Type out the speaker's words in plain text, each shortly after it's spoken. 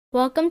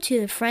Welcome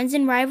to the Friends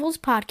and Rivals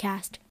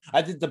podcast.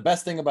 I think the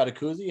best thing about a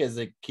koozie is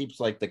it keeps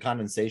like the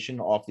condensation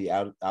off the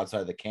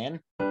outside of the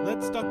can.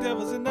 Let's talk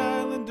Devils and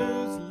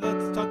Islanders,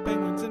 let's talk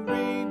Penguins and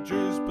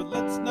Rangers, but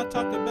let's not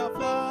talk about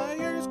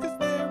Flyers, cause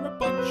they're a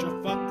bunch of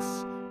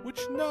fucks,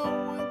 which no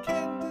one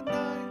can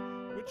deny.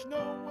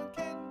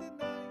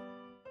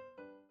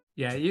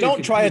 Yeah,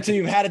 Don't try it till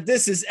you've had it.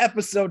 This is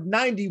episode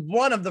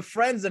 91 of the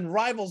Friends and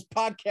Rivals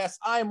podcast.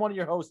 I am one of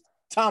your hosts,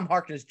 Tom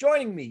Harkness.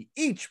 Joining me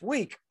each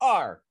week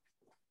are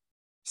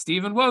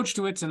Stephen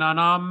Wojtowicz, and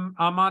I'm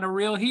on a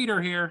real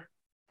heater here.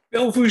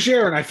 Bill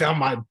Foucher, and I found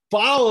my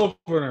bottle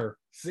opener.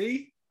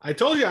 See? I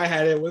told you I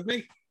had it with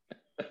me.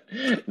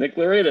 Nick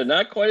Larita,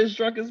 not quite as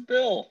drunk as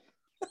Bill.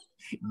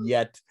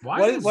 Yet.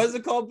 What is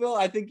it called, Bill?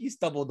 I think he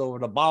stumbled over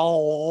the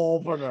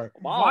bottle opener.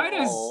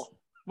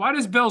 Why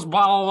does Bill's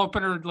bottle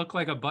opener look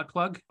like a butt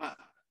plug?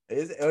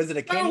 Is it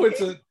a can? No,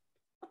 it's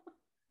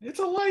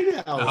a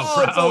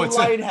lighthouse. It's a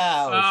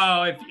lighthouse.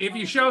 Oh, if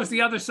you show us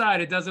the other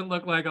side, it doesn't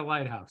look like a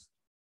lighthouse.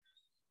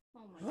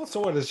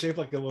 Also, what is shaped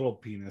like a little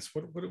penis?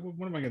 What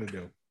am I going to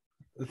do?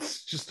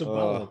 It's just a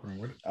bottle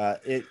opener.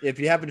 If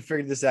you haven't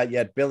figured this out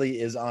yet, Billy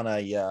is on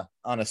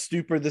a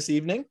stupor this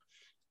evening.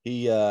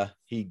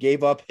 He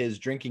gave up his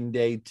drinking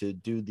day to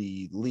do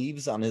the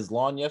leaves on his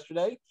lawn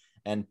yesterday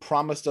and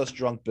promised us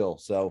drunk Bill.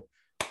 So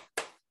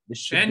this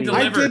should be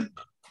delivered.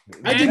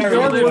 I did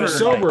yard work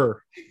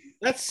sober.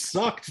 That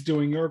sucked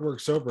doing yard work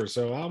sober.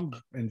 So I'm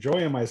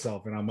enjoying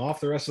myself and I'm off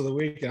the rest of the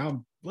week.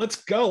 And let's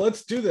go.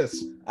 Let's do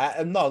this.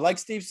 No, like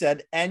Steve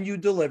said, and you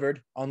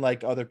delivered,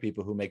 unlike other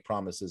people who make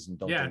promises and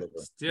don't deliver.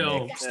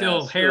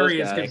 Still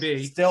hairy as can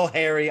be. Still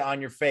hairy on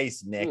your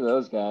face, Nick. Look at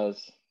those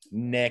guys.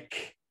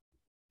 Nick.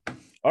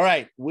 All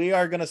right, we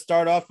are going to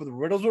start off with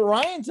Riddles with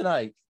Ryan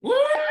tonight. Woo!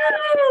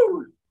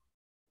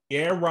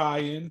 Yeah,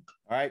 Ryan.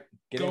 All right,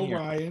 go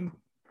Ryan.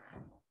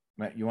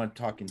 Matt, you want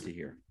to talk into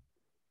here?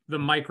 The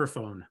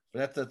microphone.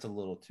 That's a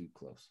little too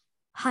close.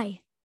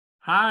 Hi.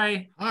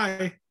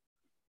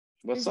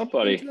 What's up,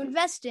 buddy? To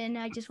invest in,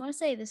 I just want to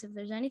say this: if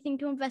there's anything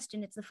to invest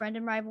in, it's the Friend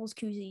and Rivals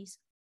koozies.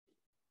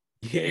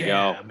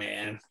 Yeah,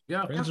 man.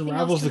 Yeah, Friends and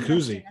Rivals the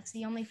koozie. That's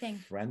the only thing.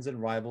 Friends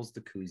and Rivals the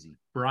koozie.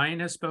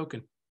 Brian has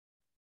spoken.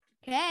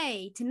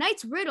 Okay,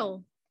 tonight's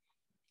riddle.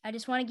 I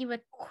just want to give a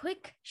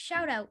quick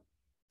shout out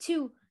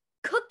to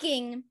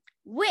Cooking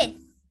with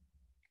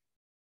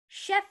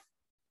Chef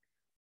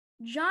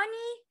Johnny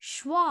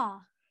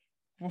Schwa.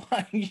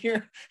 Why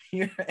you're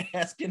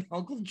asking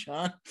Uncle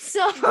John?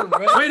 So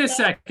Wait a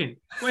second.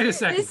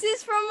 This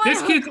is from my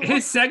uncle.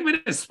 His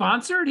segment is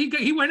sponsored.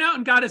 He went out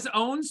and got his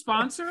own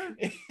sponsor.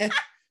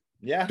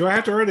 Yeah. Do I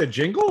have to write a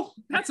jingle?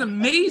 That's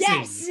amazing.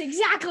 Yes,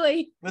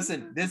 exactly.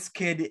 Listen, this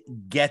kid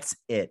gets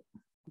it.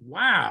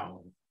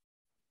 Wow.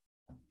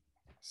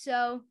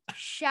 So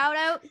shout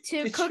out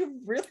to Did Cook.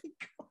 you really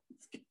go?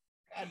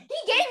 He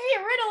gave me a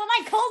riddle and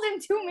I called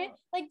him 2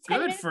 minutes, like 10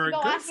 minutes ago.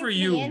 Good for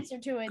you. The answer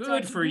to it,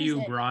 Good for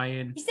you,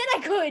 Brian. He said I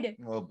could.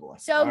 Oh boy.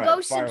 So All go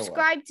right, fire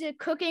subscribe to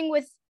Cooking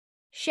with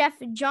Chef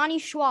Johnny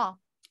Schwa.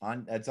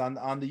 It's on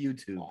the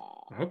YouTube.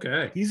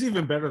 Okay. He's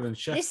even better than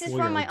Chef This is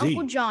from my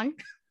Uncle John.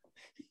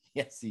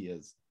 Yes, he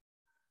is.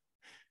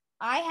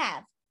 I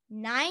have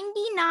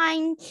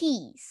 99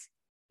 keys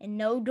and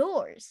no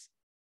doors.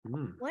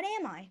 What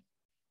am I?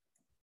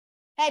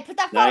 Hey, put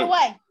that phone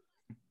away.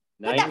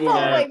 Put that phone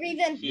away,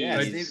 Reven.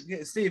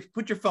 Yeah, Steve,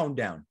 put your phone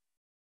down.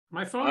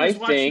 My phone is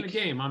watching the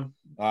game. I'm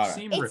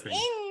seam ripping.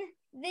 It's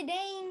in the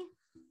dang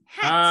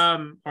hat.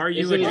 Are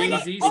you a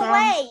Jay-Z song?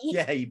 Away.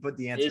 Yeah, you put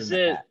the answer in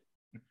the hat.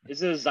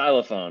 Is it a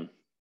xylophone?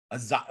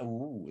 Is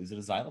it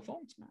a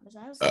xylophone? It's not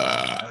a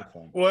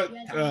xylophone. What?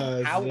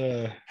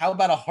 How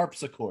about a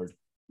harpsichord?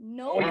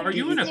 No. Are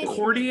you an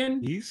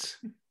accordion?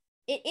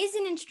 It is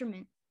an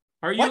instrument.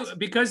 Are you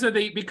because of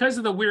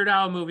the Weird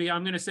Al movie?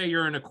 I'm going to say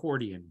you're an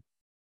accordion.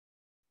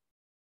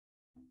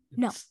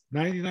 No.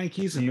 99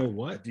 keys and no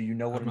what? Do you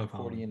know what an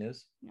accordion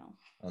is? No.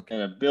 Okay.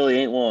 And a Billy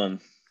ain't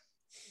one.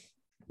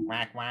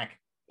 Whack whack.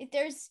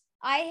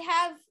 I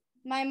have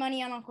my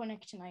money on Uncle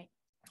Nick tonight.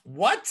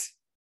 What?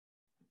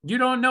 You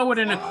don't know what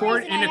an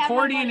accordion? An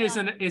accordion is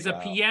a Wow.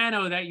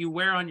 piano that you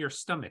wear on your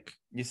stomach.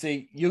 You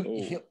see,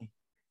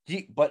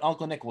 but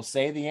Uncle Nick will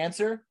say the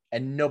answer,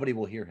 and nobody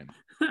will hear him.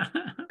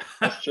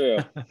 That's true.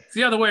 It's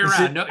the other way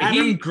around. No,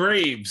 Adam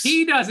Graves.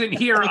 He doesn't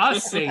hear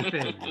us say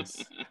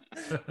things.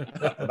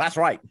 That's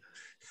right.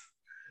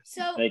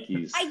 So Thank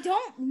you. I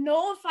don't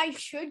know if I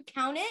should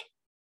count it.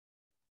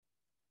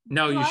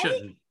 No, you What?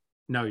 shouldn't.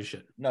 No, you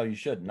shouldn't. No, you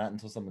should not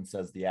until someone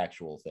says the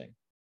actual thing.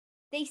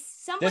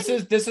 Somebody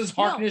This is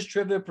Harkness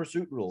Trivia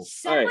Pursuit rules.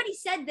 Somebody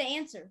said the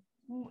answer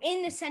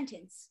in the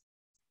sentence.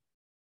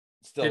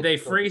 Did they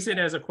phrase it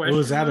as a question? It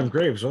was Adam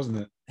Graves,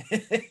 wasn't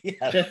it?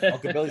 Yeah.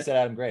 Uncle Billy said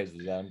Adam Graves.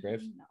 Was it Adam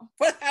Graves? No.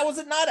 But how was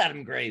it not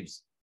Adam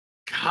Graves?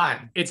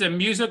 God. It's a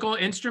musical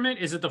instrument.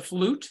 Is it the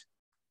flute?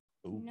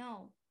 Ooh.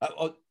 No.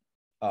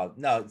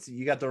 No. So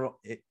you got the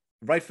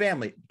right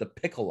family. The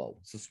piccolo.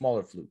 It's a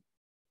smaller flute.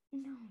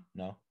 No.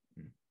 No.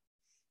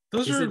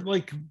 Those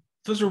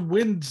are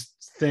wind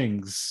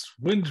things.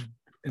 Wind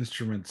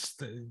instruments.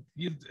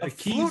 A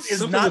flute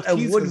is not a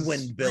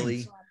woodwind,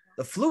 Billy.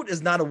 The flute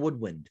is not a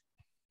woodwind.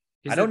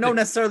 I don't know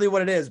necessarily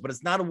what it is, but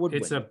it's not a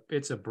woodwind.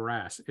 It's a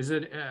brass. Is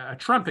it a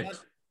trumpet?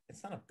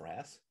 It's not a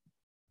brass.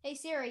 Hey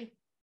Siri.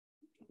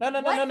 No.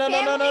 What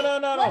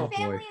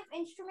family of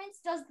instruments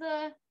does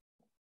the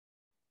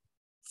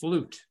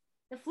flute?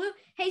 The flute.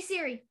 Hey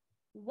Siri.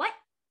 What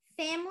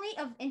family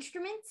of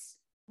instruments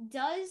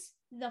does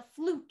the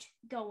flute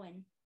go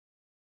in?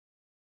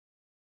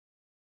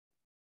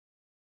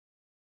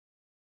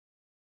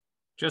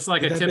 Just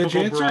like a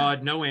typical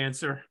broad, no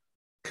answer.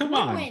 Come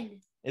on.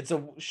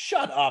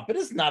 Shut up. It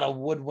is not a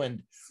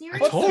woodwind. I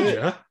told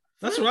you.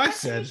 That's what I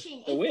said. A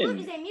flute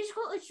is a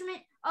musical instrument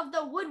of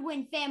the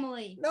woodwind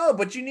family. No,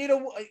 but you need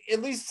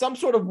at least some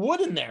sort of wood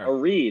in there. A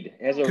reed.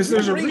 Because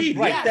there's a reed.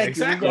 Right, yeah,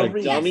 exactly.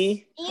 Like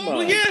dummy.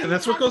 Well, yeah,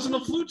 that's what goes in the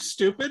flute,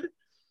 stupid.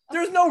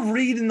 There's no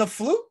reed in the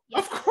flute.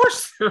 Of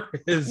course there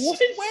is.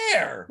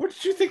 Where? What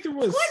did you think there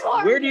was?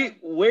 Where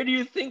do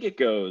you think it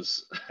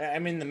goes? I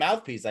mean, the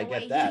mouthpiece. I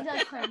get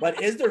that.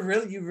 But is there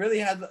really?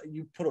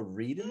 You put a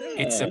reed in there?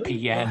 It's a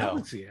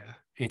piano. Yeah.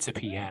 It's a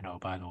piano,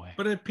 by the way.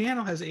 But a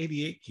piano has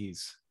 88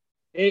 keys.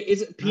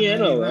 It's a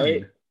piano,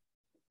 right?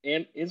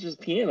 And it's just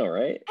piano,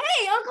 right?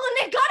 Hey, Uncle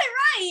Nick got it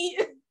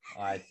right.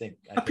 I think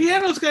a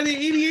piano's got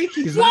 88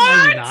 keys,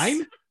 not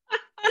 99.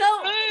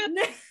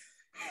 No.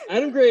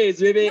 Adam Graves,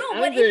 baby. No,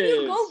 but if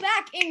you go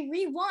back and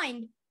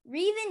rewind,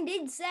 Reven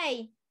did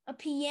say a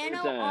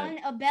piano on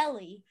a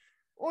belly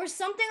or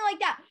something like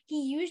that.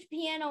 He used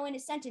piano in a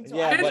sentence. So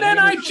and then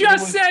I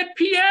just said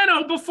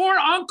piano before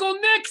Uncle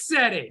Nick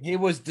said it. He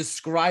was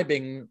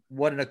describing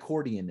what an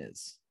accordion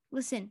is.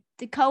 Listen,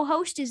 the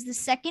co-host is the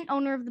second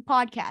owner of the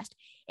podcast.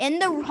 In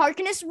the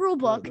Harkness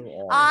rulebook,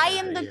 I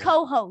am the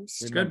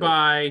co-host.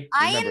 Goodbye.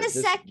 I am the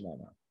second.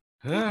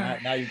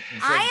 Now you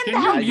I am the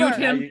helper. Mute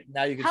him?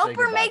 Now you can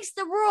helper makes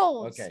the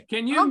rules. Okay.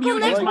 Can you Uncle mute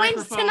Nick his wins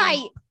microphone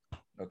tonight.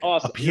 Okay.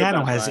 Awesome. A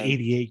piano has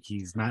 88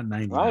 keys, not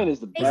 99. Ryan is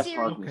the best Siri.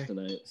 Harkness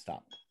tonight.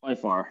 Stop. By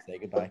far. Say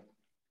goodbye.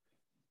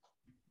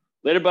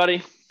 Later,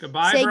 buddy.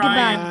 Goodbye, Say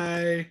Brian.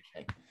 Goodbye.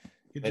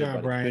 Good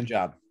job, Brian. Good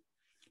job.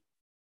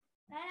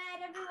 Bye,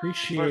 everyone.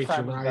 Appreciate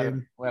you,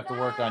 Ryan. We have to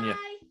work on you.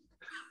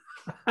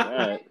 All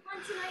right.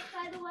 Fun tonight,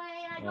 by the way.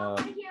 I don't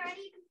want to hear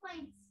any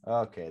complaints.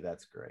 Okay,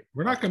 that's great.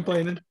 We're not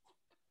complaining.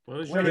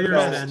 Close Way your to ears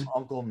go, then.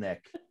 Uncle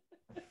Nick.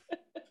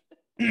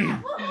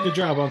 Good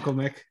job, Uncle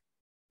Nick.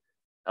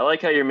 I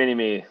like how your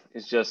mini-me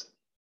is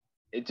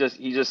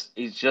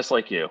he's just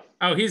like you.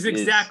 Oh, he's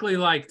exactly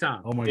like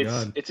Tom. Oh my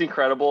God. It's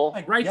incredible.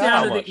 Right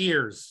down to the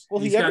ears. Will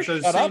He's he got ever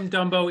those shut same up?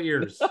 Dumbo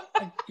ears.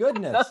 My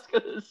goodness.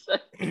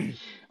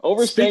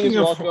 Overstaying is Speaking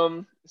of-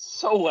 welcome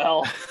so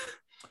well.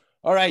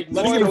 All right.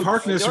 Speaking of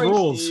Harkness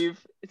rules.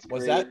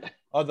 What's that?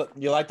 Oh,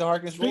 you like the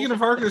Harkness rules? Speaking of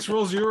Harkness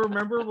rules, you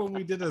remember when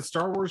we did a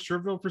Star Wars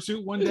Trivial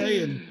Pursuit one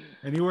day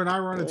and you and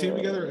I were on a team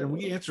together and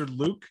we answered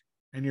Luke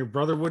and your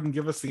brother wouldn't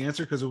give us the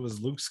answer because it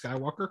was Luke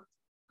Skywalker?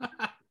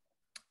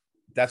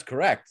 That's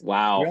correct.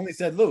 Wow. We only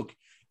said Luke.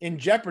 In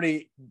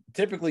Jeopardy,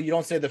 typically you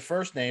don't say the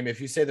first name. If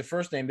you say the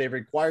first name, they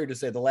require you to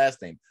say the last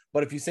name.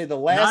 But if you say the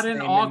last name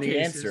in the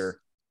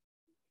answer,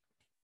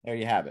 there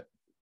you have it.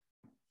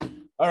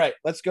 All right,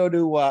 let's go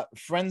to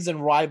Friends and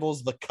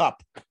Rivals, the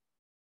Cup.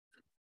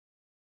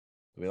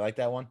 Do we like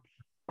that one?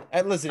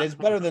 And listen, it's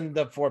better than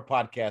the Four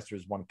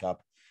Podcasters One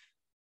Cup.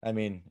 I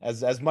mean,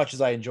 as much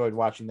as I enjoyed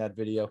watching that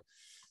video,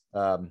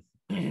 I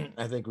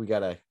think we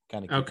gotta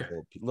kind of keep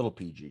it a little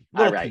PG.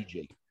 Little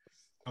PG.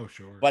 Oh,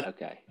 sure. But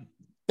okay.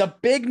 The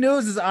big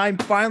news is I'm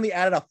finally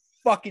out of a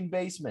fucking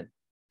basement.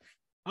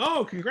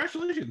 Oh,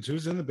 congratulations.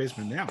 Who's in the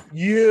basement now?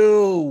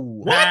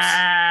 You. What?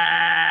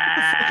 Get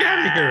the fuck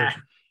out of here.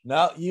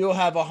 Now you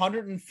have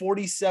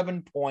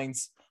 147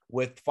 points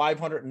with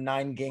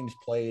 509 games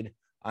played.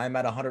 I'm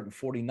at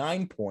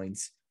 149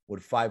 points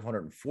with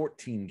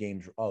 514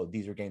 games. Oh,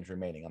 these are games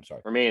remaining. I'm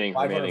sorry.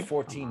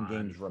 514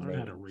 games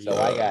remaining. So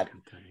I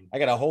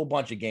got a whole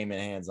bunch of game in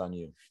hands on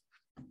you.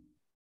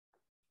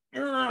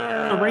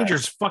 The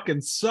Rangers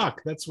fucking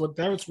suck. That's where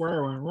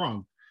I went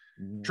wrong.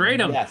 Trade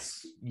them.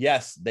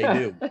 Yes, they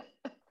do.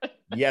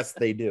 Yes,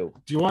 they do.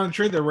 Do you want to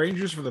trade the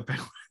Rangers for the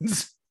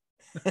Penguins?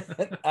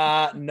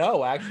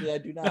 No, actually, I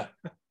do not.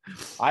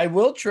 I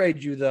will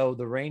trade you though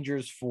the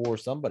Rangers for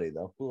somebody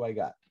though. Who I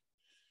got?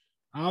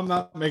 I'm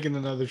not making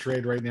another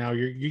trade right now.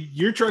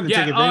 You're trying to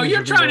take advantage. Oh,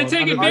 you're trying to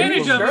take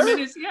advantage of sure?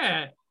 him.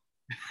 Yeah.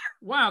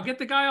 Wow, get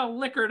the guy all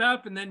liquored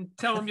up and then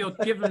tell him you'll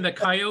give him the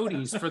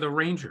Coyotes for the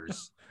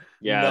Rangers.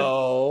 Yeah.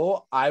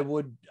 No, I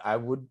would.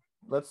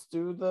 Let's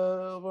do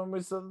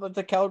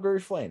the Calgary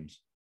Flames.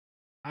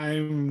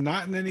 I'm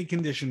not in any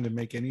condition to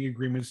make any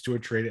agreements to a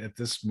trade at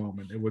this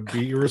moment. It would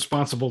be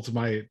irresponsible to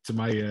my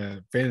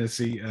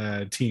fantasy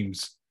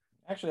teams.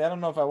 Actually, I don't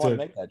know if I want to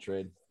make that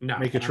trade. No,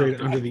 make a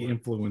trade under the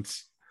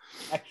influence.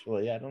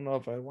 Actually, I don't know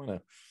if I want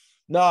to.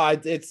 No, I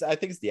think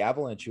it's the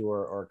Avalanche who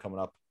are coming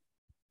up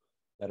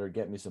that are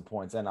getting me some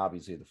points, and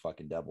obviously the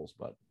fucking Devils,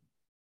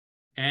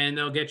 and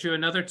they'll get you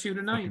another 2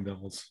 tonight. Fucking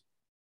Devils.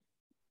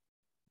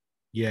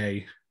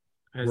 Yay!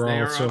 As We're they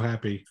all are so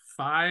happy.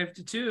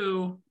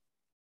 5-2.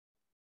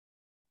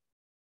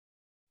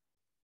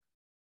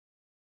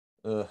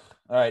 Ugh.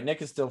 All right,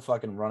 Nick is still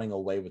fucking running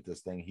away with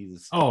this thing.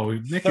 He's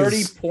Nick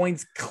 30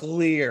 points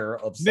clear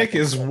of Nick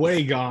is place.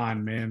 way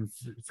gone, man.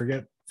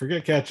 Forget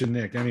catching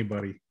Nick.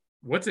 Anybody?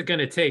 What's it going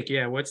to take?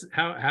 Yeah,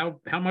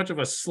 how much of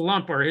a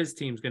slump are his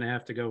teams going to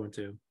have to go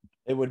into?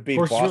 It would be of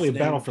course, Boston it's really a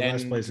battle for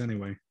last place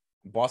anyway.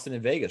 Boston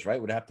and Vegas, right?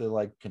 Would have to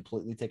like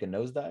completely take a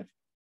nosedive.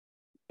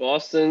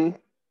 Boston,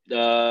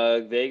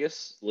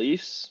 Vegas,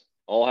 Leafs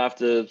all have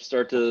to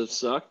start to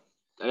suck.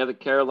 I got the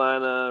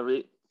Carolina.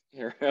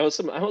 I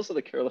also have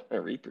the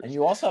Carolina Reapers. And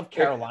you also have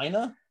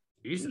Carolina.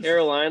 Jesus.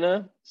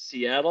 Carolina,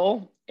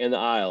 Seattle, and the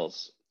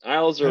Isles.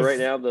 Isles are right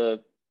now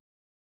the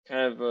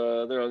kind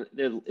of they're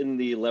in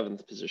the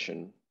 11th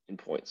position in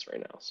points right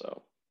now.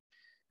 So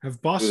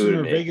have Boston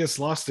or Vegas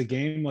lost a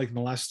game like in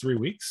the last 3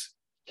 weeks?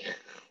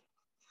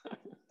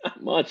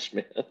 Not much,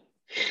 man.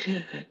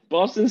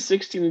 Boston's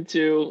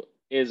 16-2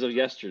 as of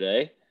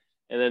yesterday,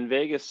 and then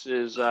Vegas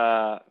is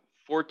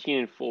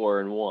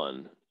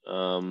 14-4-1.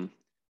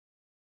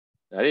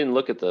 I didn't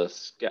look at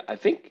this. I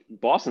think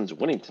Boston's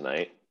winning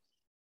tonight.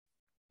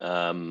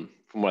 From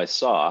what I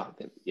saw,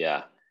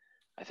 yeah,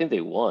 I think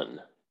they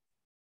won.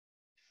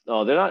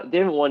 No, they're not. They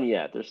haven't won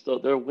yet.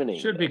 They're winning.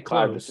 Should be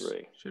close.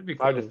 5-3. Should be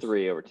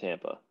 5-3 over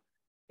Tampa.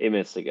 8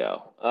 minutes to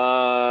go.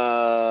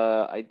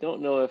 I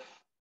don't know if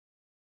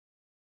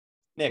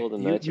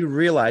Nick, you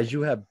realize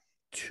you have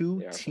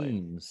two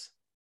teams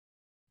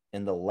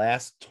in the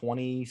last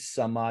 20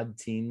 some odd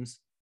teams.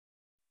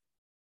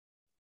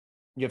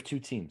 You have two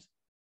teams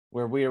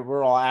where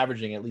we're all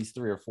averaging at least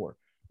 3 or 4.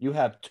 You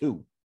have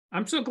 2.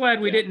 I'm so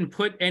glad we didn't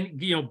put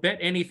bet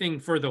anything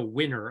for the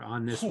winner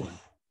on this one.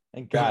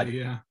 Thank God.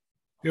 Yeah.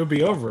 It'll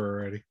be over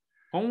already.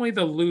 Only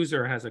the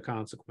loser has a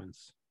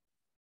consequence.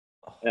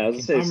 Yeah, I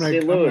was going to say,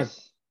 St. Louis. I'm gonna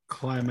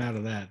climb out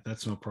of that.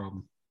 That's no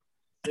problem.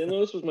 St.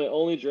 Louis was my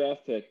only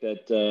draft pick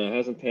that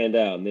hasn't panned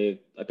out. And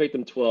I picked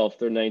them 12th.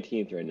 They're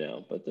 19th right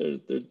now, but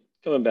they're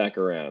coming back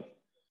around.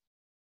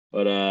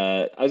 But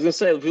I was going to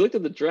say, if we looked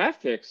at the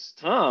draft picks,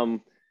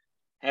 Tom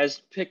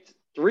has picked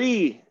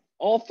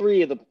all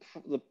three of the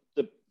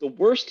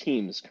worst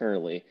teams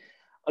currently.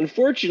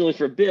 Unfortunately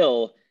for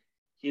Bill,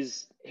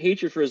 his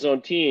hatred for his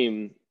own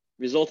team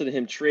resulted in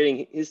him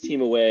trading his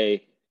team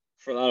away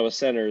for Ottawa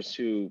Senators,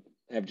 who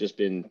have just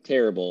been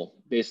terrible.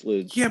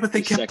 Basically, yeah, but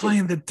they kept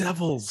playing the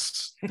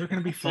Devils. They're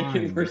going to be fine.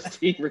 Second worst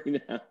team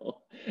right now,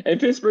 and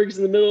Pittsburgh's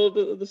in the middle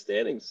of the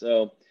standings.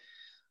 So,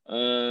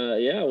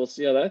 yeah, we'll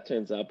see how that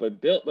turns out.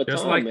 But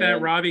just Tom, like that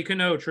Robbie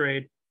Cano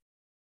trade,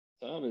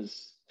 Tom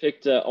has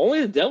picked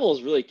only the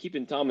Devils really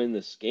keeping Tom in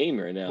this game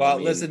right now. Well,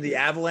 listen, the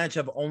Avalanche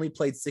have only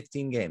played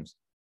 16 games.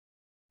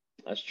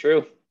 That's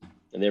true,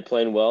 and they're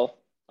playing well.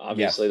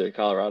 Obviously, They're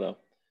Colorado,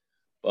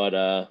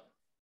 but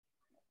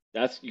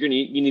you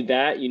need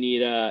that. You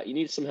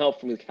need some help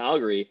from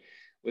Calgary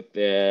with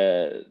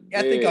the. Yeah,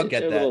 I think I'll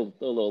get that. They're a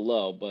little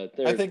low, but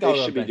they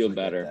should be doing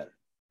better.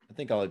 I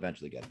think I'll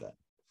eventually get that.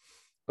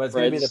 But it's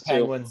going to be the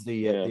Penguins,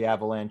 the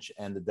Avalanche,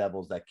 and the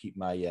Devils that keep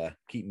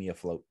me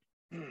afloat.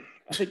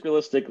 I think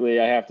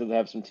realistically, I have to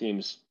have some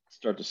teams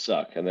start to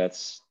suck, and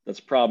that's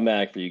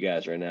problematic for you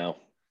guys right now.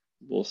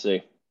 We'll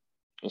see.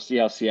 We'll see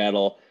how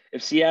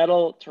if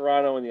Seattle,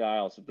 Toronto, and the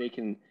Isles, if they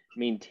can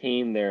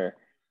maintain their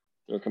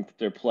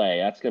play,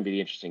 that's going to be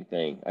the interesting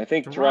thing. I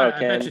think Toronto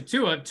can. I bet you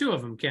two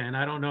of them can.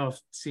 I don't know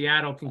if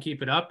Seattle can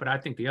keep it up, but I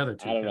think the other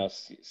two. I don't know.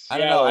 I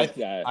don't know.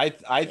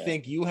 I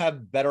think you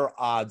have better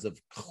odds of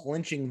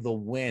clinching the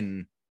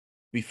win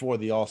before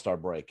the All-Star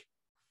break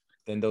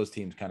than those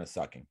teams kind of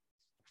sucking.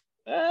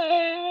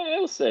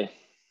 We'll see.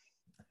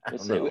 We'll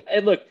see.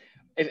 And look,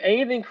 if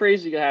anything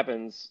crazy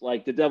happens,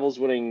 like the Devils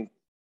winning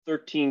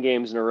 13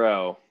 games in a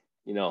row,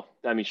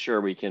 I mean, sure,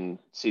 we can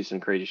see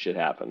some crazy shit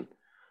happen.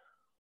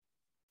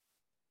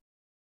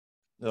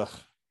 Ugh.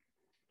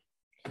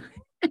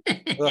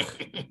 Well,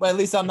 at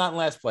least I'm not in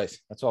last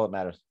place. That's all that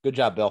matters. Good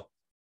job, Bill.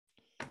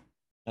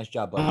 Nice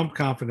job, buddy. I'm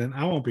confident.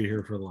 I won't be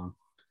here for long.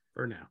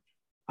 For now.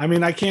 I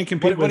mean, I can't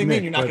compete with Nick. What do you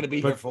mean you're not going to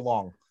be here for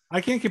long? I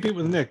can't compete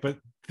with Nick, but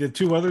the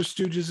 2 other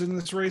stooges in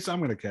this race, I'm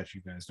going to catch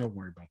you guys. Don't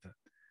worry about that.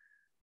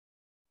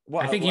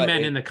 Well, I think he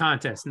meant in the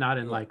contest, not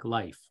in life.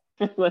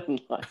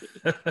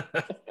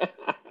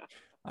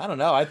 I don't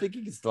know. I think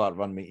he can still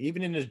outrun me,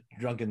 even in his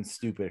drunken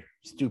stupor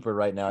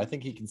right now. I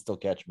think he can still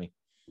catch me.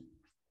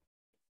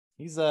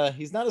 He's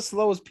not as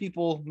slow as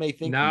people may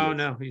think.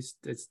 No,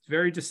 it's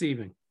very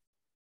deceiving.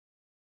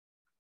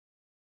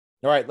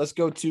 All right, let's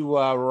go to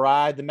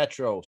Ride the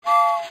Metro,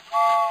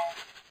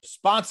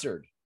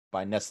 sponsored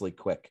by Nestle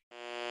Quick.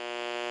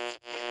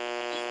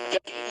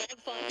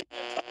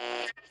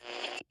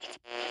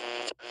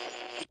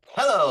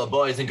 Hello,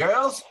 boys and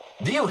girls.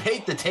 Do you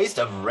hate the taste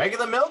of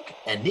regular milk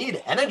and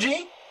need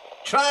energy?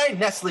 Try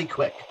Nestle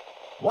Quick.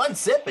 1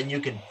 sip and you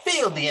can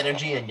feel the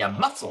energy in your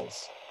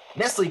muscles.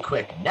 Nestle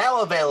Quick,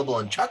 now available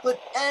in chocolate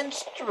and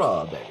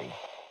strawberry.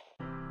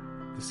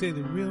 They say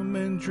the real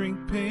men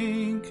drink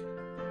pink,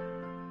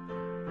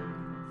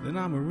 then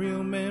I'm a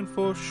real man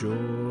for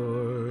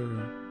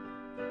sure.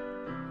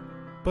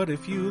 But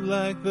if you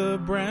like the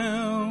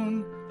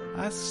brown,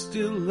 I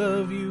still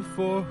love you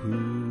for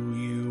who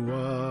you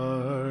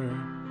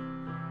are.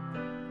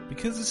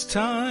 because it's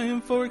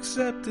time for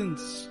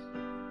acceptance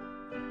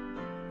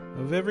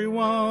of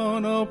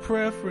everyone, all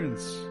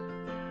preference.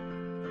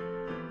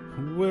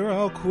 We're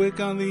all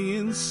quick on the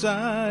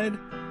inside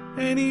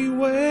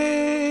anyway.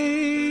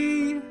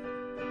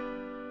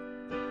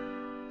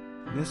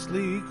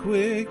 Nestle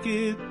Quick,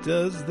 it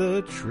does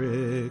the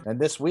trick. And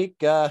this week,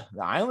 the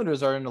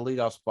Islanders are in the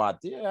leadoff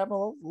spot. They have a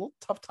little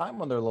tough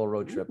time on their little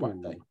road trip,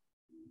 aren't they?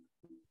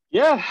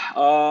 Yeah,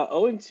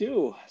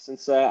 0-2.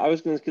 Since I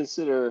was going to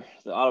consider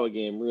the Ottawa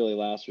game really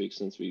last week,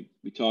 since we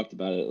talked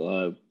about it.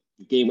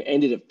 The game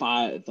ended at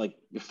 5, like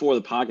before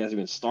the podcast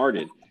even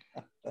started.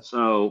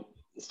 So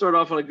start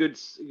off on a good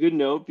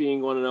note,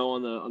 being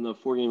 1-0 on the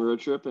 4-game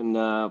road trip, and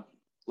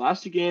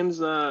last 2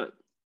 games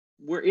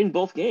we're in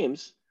both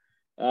games.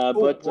 I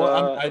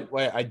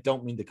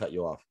don't mean to cut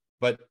you off,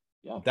 but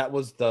yeah, that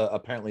was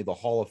apparently the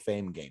Hall of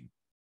Fame game.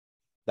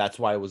 That's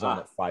why it was on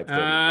at 5:30.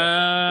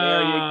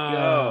 There you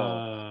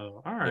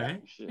go. All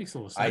right. Yeah. Makes a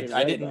little sense.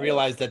 I didn't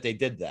realize that they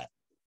did that.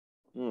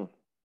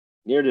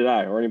 Neither did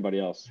I, or anybody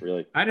else,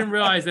 really. I didn't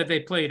realize that they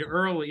played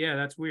early. Yeah,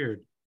 that's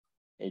weird.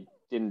 They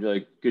didn't do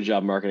a good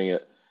job marketing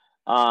it.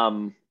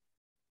 Anywho,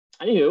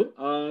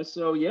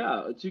 so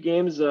yeah, 2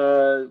 games.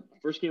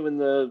 First game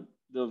in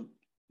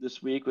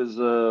this week was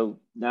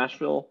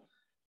Nashville.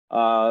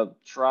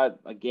 Tried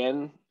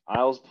again.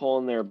 Isles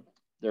pulling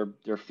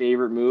their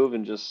favorite move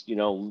and just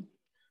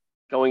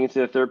going into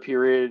the third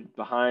period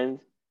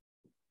behind.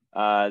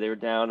 They were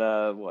down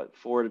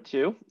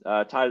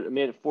 4-2.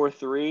 Made it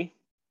 4-3.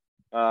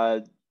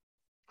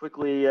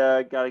 Quickly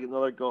got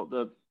another goal.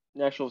 The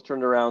Nationals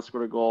turned around,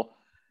 scored a goal.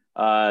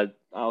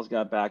 Isles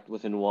got back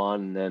within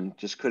 1 and then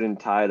just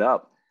couldn't tie it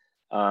up.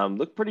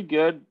 Looked pretty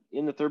good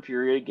in the third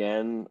period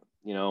again.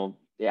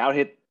 They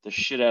out-hit the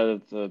shit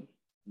out of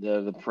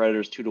the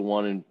Predators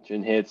 2-1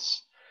 in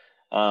hits.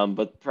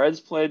 But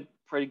Preds played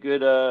pretty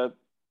good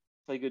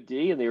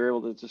D, and they were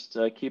able to just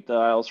keep the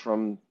Isles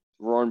from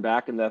roaring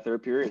back in that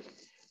third period.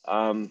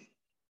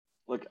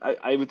 Look,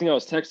 I would think I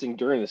was texting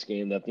during this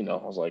game that, I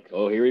was like,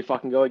 oh, here we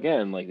fucking go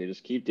again. Like, they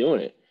just keep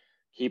doing it.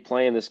 Keep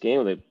playing this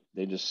game.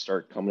 They just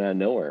start coming out of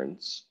nowhere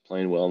and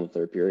playing well in the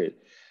third period.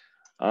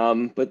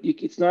 But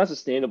it's not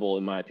sustainable,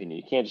 in my opinion.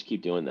 You can't just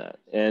keep doing that.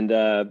 And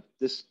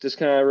this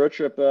kind of road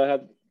trip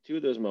had 2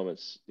 of those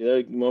moments. The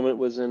other moment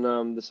was in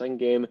the second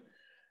game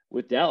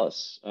with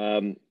Dallas.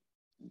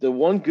 The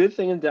one good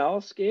thing in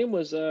Dallas game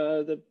was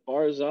that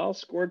Barzal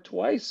scored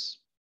twice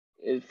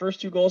in the first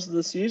 2 goals of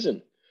the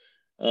season.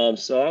 So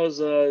that was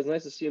it was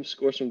nice to see him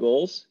score some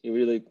goals. He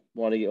really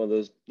wanted to get one of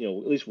those,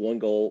 at least one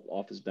goal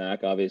off his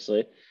back,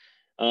 obviously.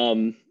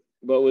 But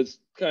what was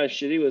kind of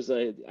shitty was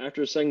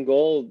after a second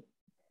goal,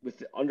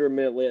 with under a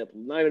minute later,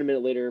 not even a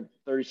minute later,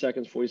 30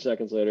 seconds, 40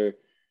 seconds later,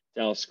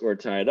 Dallas scored,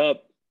 tied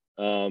up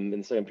in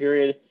the second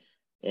period.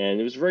 And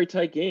it was a very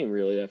tight game,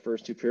 really, that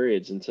first 2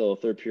 periods until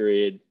the third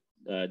period.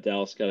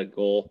 Dallas got a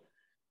goal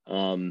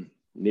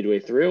midway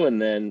through,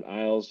 and then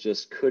Isles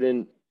just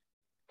couldn't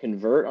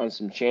convert on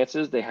some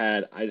chances. They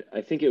had,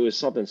 I think it was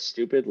something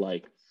stupid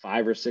like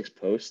 5 or 6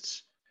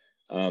 posts.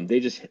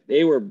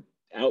 They were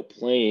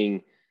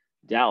outplaying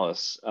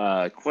Dallas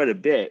quite a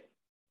bit,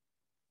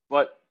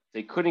 but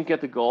they couldn't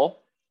get the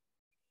goal.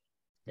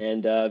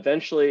 And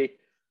eventually,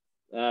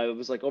 it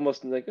was like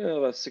almost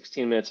about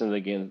 16 minutes into the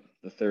game,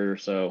 the third or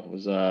so.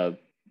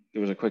 It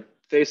was a quick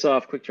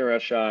face-off, quick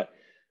turnaround shot.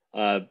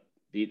 I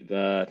think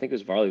it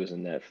was Varley was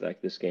in net for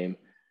this game,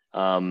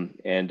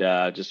 and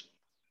just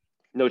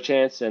no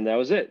chance. And that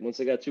was it. Once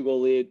they got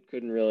 2-goal lead,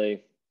 couldn't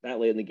really. That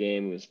late in the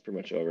game, it was pretty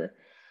much over.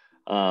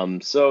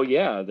 So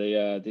yeah,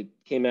 they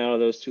came out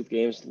of those 2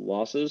 games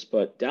losses,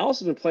 but Dallas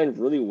has been playing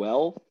really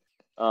well.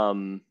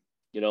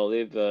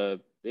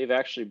 They've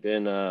actually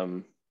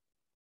been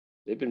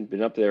they've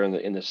been up there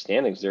in the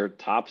standings. They're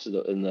tops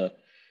in the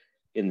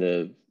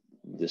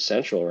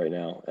Central right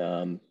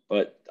now.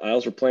 But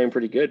Isles were playing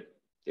pretty good.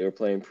 They were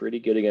playing pretty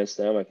good against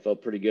them. I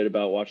felt pretty good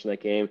about watching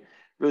that game.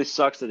 Really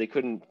sucks that they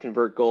couldn't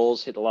convert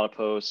goals, hit a lot of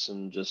posts,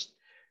 and just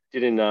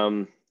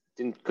couldn't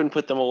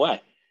put them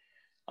away.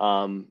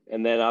 And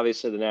then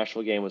obviously the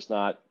Nashville game was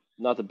not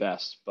the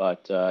best,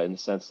 but in the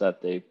sense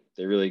that they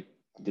really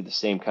did the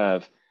same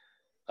kind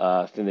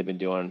of thing they've been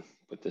doing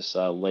with this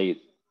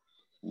late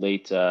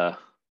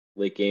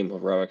game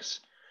heroics.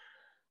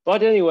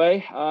 But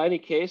anyway, any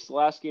case, the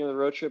last game of the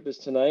road trip is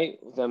tonight,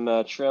 with them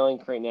trailing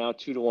right now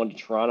 2-1 to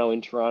Toronto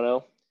in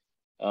Toronto.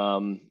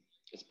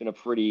 It's been a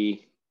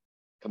pretty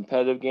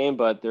competitive game,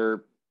 but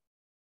they're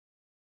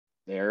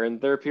in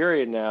third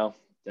period now,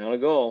 down a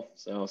goal.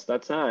 So it's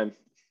that time.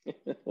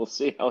 We'll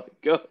see how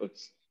it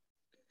goes.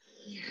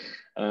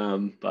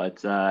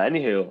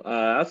 Anywho,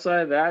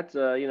 outside of that,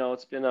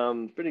 it's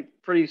been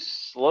pretty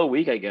slow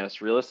week, I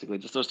guess, realistically.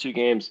 Just those 2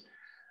 games.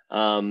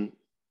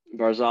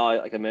 Barzal,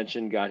 like I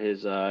mentioned, got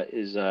his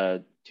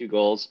 2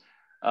 goals.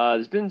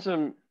 There's been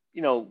some,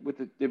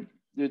 with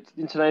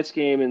in tonight's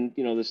game and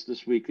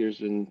this week,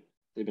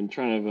 they've been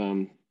trying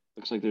to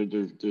looks like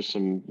there's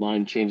some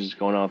line changes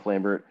going on with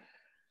Lambert,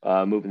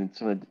 moving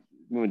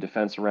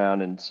defense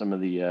around and some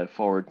of the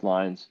forward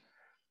lines,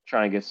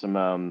 trying to get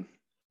some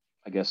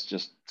I guess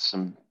just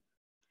some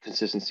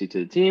consistency to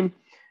the team.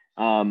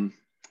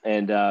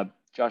 And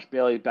Josh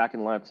Bailey back in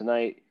the lineup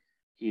tonight.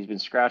 He's been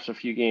scratched a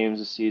few games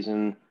this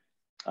season.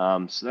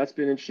 So that's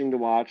been interesting to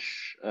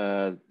watch.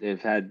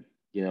 They've had,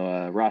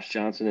 Ross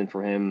Johnson in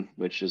for him,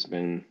 which has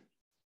been,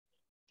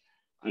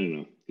 I don't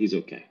know. He's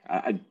okay.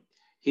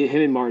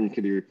 Him and Martin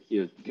could be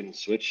getting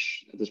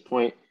switch at this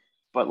point,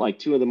 but like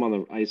two of them on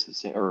the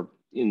ice or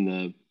in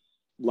the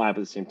lab at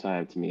the same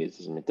time, to me,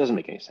 it doesn't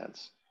make any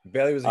sense.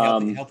 Bailey was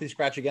a healthy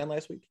scratch again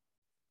last week.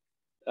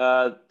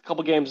 A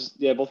couple games,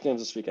 both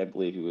games this week, I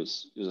believe he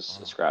was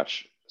a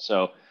scratch.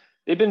 So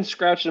they've been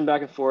scratching him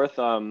back and forth.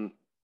 I don't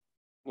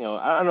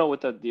know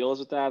what the deal is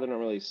with that. They're not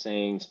really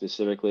saying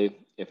specifically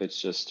if it's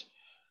just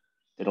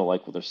they don't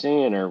like what they're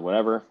seeing or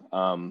whatever.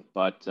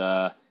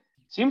 But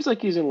seems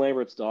like he's in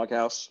Lambert's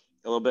doghouse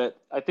a little bit.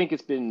 I think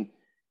it's been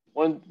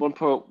one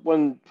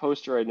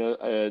poster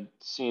I had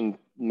seen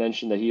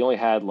mentioned that he only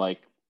had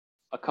like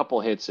a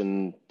couple hits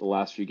in the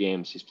last few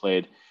games he's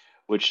played,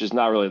 which is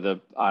not really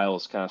the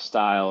Isles kind of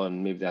style,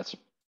 and maybe that's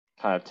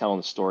kind of telling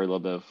the story a little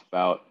bit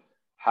about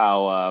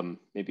how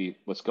maybe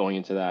what's going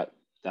into that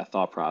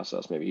thought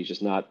process. Maybe he's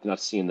just not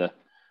seeing the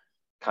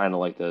kind of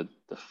like the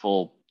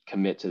full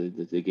commit to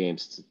the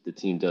games. The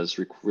team does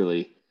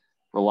really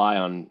rely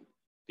on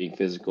being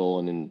physical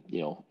and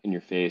in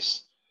your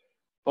face.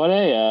 But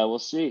hey, we'll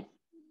see.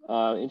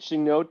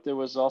 Interesting note: there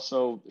was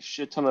also a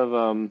shit ton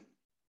of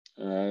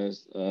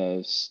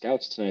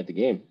scouts tonight at the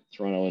game,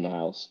 Toronto and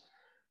Isles,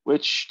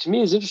 which to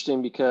me is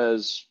interesting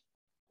because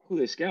who are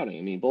they scouting?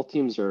 I mean, both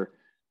teams are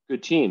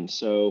good teams.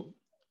 So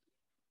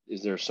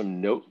is there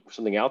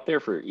something out there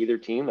for either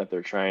team that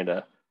they're trying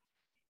to,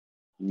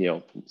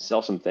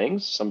 sell some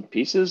things, some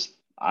pieces?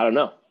 I don't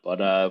know. But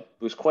there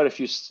was quite a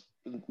few,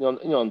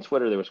 on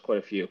Twitter, there was quite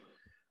a few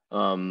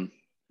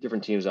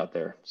different teams out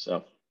there.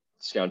 So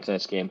scouting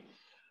tonight's game.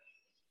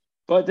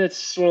 But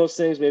that's one of those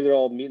things. Maybe they're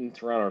all meeting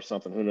Toronto or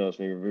something. Who knows?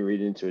 Maybe we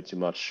read into it too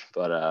much.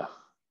 But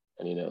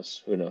and who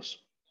knows?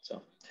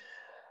 So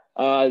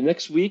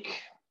next week,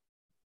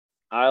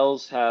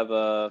 Isles have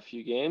a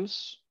few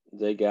games.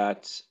 They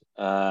got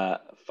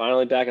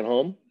finally back at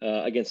home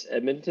against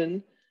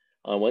Edmonton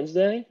on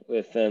Wednesday,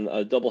 with then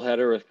a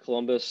doubleheader with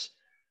Columbus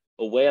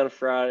away on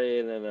Friday,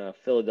 and then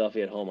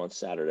Philadelphia at home on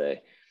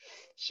Saturday.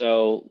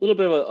 So a little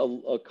bit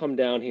of a come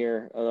down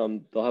here.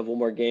 They'll have one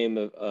more game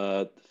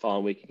the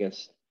following week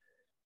against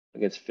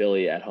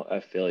Philly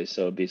at Philly.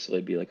 So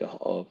it'd be like a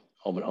home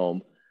and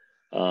home,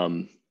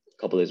 a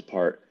couple days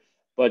apart.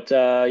 But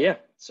yeah,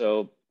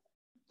 so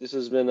this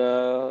has been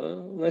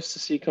nice to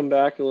see come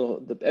back a little.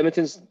 The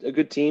Edmonton's a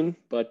good team,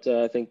 but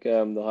I think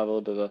they'll have a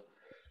little bit of a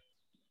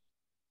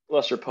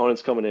lesser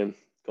opponents coming in,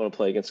 going to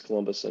play against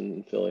Columbus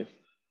and Philly.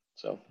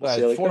 So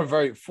we'll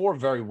see four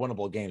very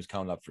winnable games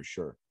coming up for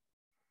sure.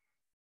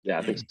 Yeah,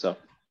 I think so.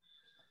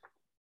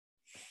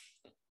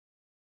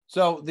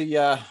 So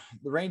the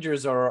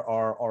Rangers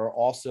are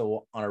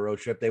also on a road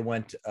trip. They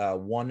went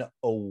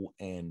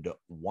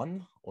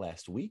 1-0-1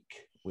 last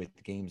week with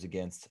games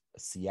against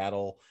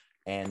Seattle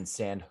and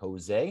San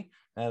Jose.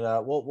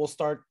 And we'll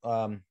start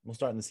in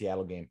the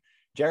Seattle game.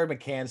 Jared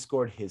McCann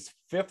scored his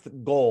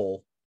 5th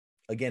goal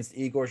against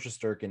Igor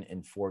Shesterkin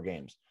in 4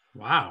 games.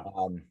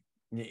 Wow.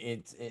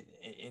 It's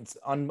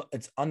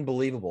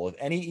unbelievable. If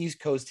any East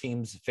Coast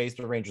teams face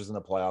the Rangers in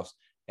the playoffs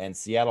and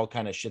Seattle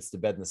kind of shits the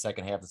bed in the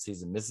second half of the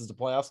season, misses the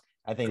playoffs,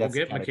 I think that's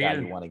the kind of guy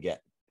you want to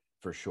get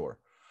for sure.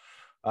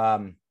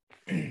 But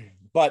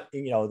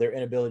their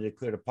inability to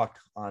clear the puck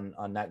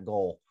on that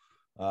goal,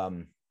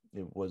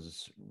 it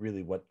was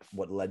really what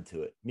led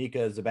to it.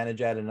 Mika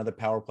Zibanejad, another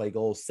power play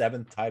goal,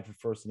 7th, tied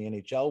for 1st in the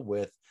NHL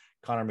with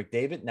Connor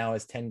McDavid. Now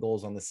has 10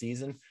 goals on the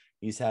season.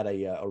 He's had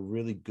a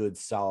really good,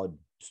 solid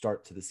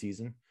start to the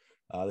season.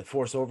 They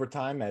force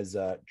overtime as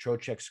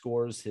Trocheck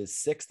scores his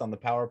 6th on the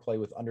power play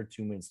with under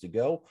 2 minutes to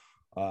go.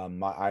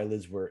 My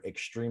eyelids were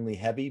extremely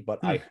heavy,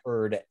 but I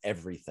heard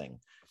everything.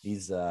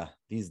 These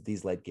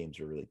late games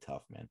are really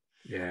tough, man.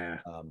 Yeah.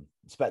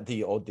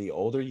 The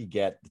older you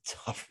get, the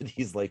tougher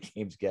these late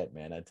games get,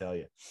 man. I tell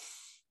you.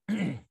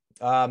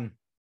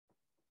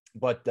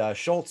 But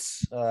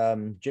Schultz,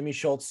 Jimmy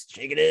Schultz,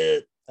 shaking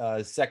it.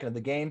 2nd of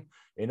the game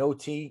in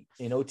OT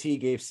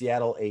gave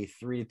Seattle a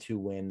 3-2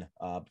 win.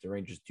 But the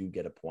Rangers do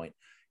get a point.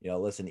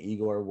 Listen,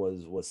 Igor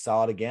was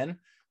solid again.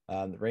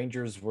 The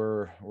Rangers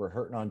were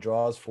hurting on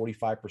draws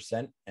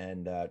 45%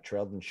 and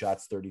trailed in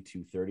shots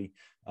 32-30.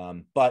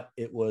 But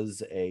it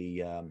was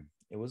a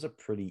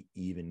pretty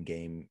even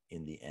game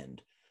in the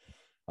end.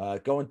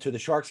 Going to the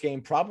Sharks game,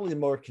 probably the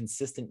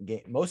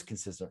most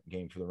consistent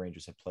game for the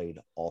Rangers have played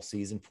all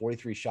season.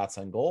 43 shots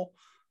on goal.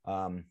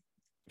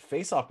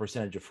 Face-off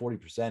percentage of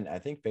 40%. I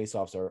think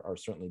face-offs are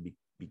certainly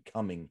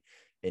becoming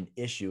an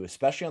issue,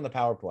 especially on the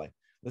power play.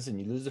 Listen,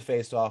 you lose the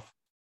face-off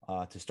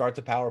to start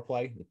the power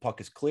play. The puck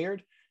is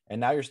cleared,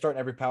 and now you're starting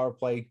every power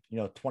play,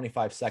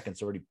 25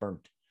 seconds already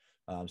burnt.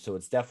 So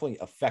it's definitely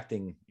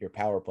affecting your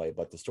power play.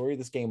 But the story of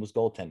this game was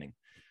goaltending.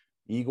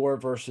 Igor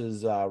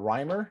versus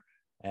Reimer,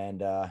 and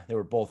they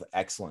were both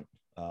excellent.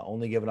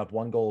 Only giving up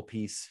 1 goal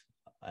apiece,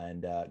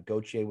 and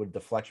Gauthier with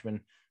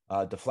deflection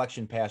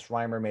Deflection pass.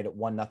 Reimer made it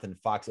 1-0.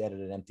 Fox added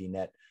an empty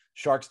net.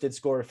 Sharks did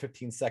score with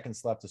 15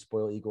 seconds left to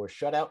spoil Igor's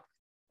shutout,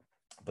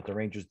 but the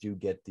Rangers do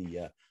get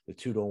the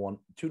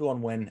 2-1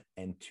 win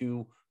and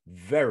 2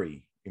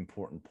 very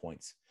important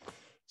points.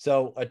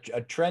 So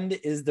a trend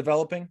is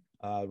developing.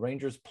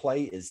 Rangers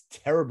play is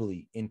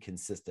terribly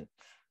inconsistent,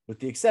 with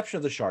the exception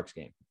of the Sharks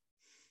game.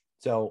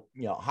 So,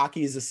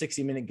 hockey is a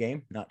 60-minute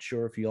game. Not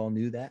sure if you all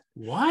knew that.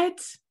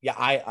 What? Yeah,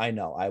 I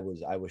know. I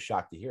was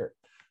shocked to hear it.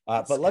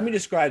 But let me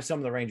describe some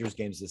of the Rangers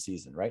games this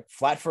season, right?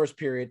 Flat first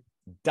period,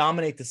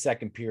 dominate the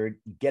second period,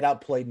 get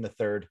outplayed in the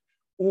third,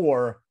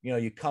 or,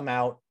 you come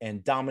out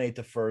and dominate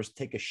the first,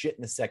 take a shit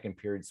in the second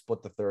period,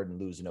 split the third, and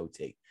lose an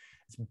OT.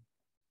 It's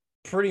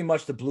pretty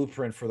much the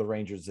blueprint for the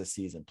Rangers this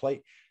season.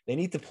 They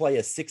need to play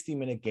a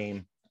 60-minute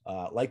game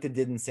like they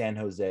did in San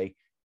Jose,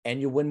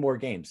 and you win more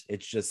games.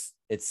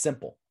 It's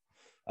simple.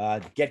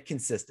 Get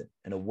consistent.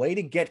 And a way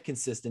to get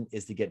consistent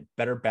is to get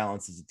better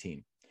balance as a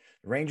team.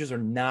 The Rangers are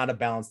not a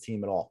balanced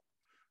team at all.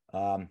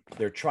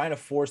 They're trying to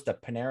force the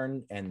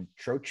Panarin and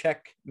Trocheck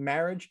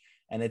marriage,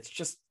 and it's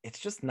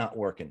just not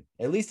working.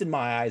 At least in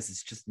my eyes,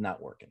 it's just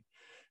not working.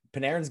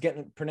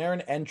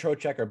 Panarin and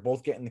Trocheck are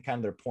both getting kind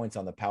of their points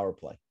on the power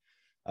play.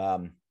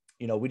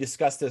 We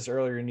discussed this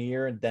earlier in the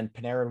year, and then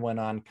Panarin went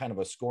on kind of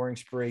a scoring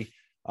spree.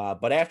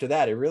 But after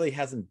that, it really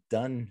hasn't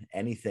done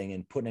anything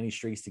and put any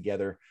streaks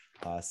together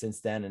since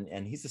then.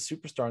 And he's a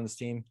superstar on this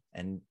team,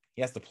 and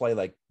he has to play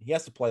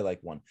like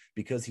one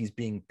because he's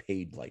being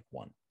paid like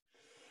one.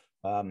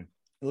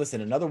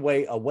 Listen,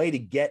 a way to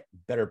get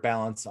better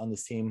balance on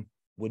this team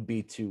would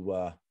be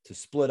to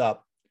split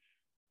up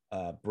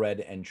Bread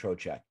and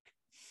Trocheck.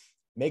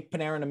 Make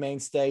Panarin a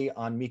mainstay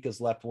on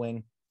Mika's left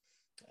wing,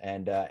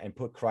 and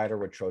put Kreider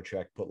with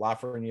Trocheck. Put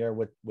Lafreniere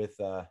with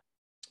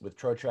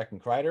Trocheck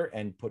and Kreider,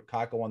 and put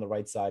Kakko on the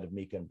right side of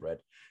Mika and Bread.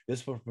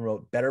 This will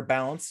promote better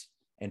balance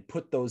and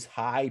put those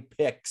high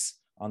picks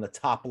on the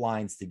top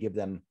lines to give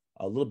them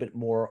a little bit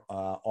more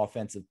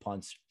offensive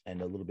punch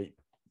and a little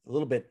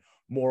bit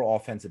more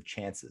offensive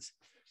chances.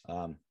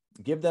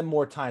 Give them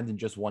more time than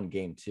just one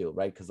game too,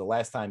 right? Because the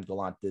last time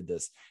Gallant did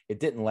this, it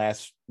didn't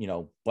last,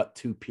 but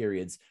 2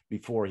 periods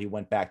before he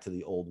went back to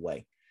the old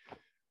way.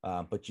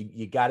 But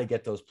you got to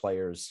get those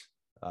players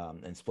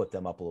and split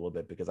them up a little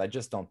bit, because I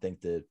just don't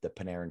think the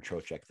Panarin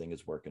Trocheck thing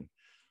is working.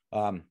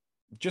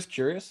 Just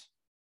curious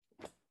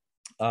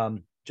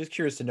to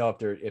know if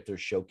they're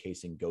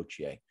showcasing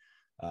Gauthier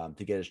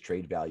to get his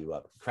trade value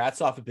up.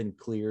 Kravtsov have been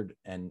cleared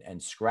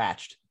and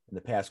scratched in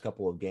the past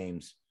couple of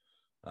games.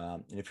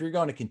 And if you're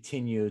going to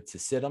continue to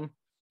sit him,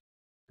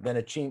 then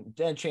a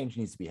change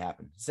needs to be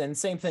happening. And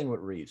same thing with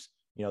Reeves.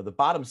 The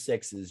bottom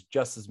 6 is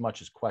just as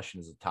much as question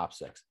as the top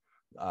 6.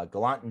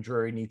 Gallant and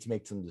Drury need to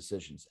make some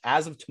decisions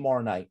as of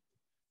tomorrow night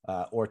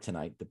or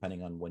tonight,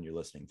 depending on when you're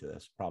listening to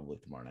this, probably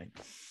tomorrow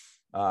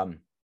night.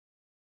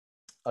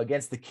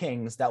 Against the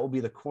Kings, that will be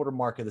the quarter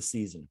mark of the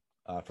season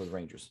for the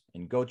Rangers.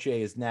 And Gauthier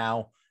is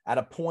now at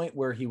a point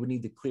where he would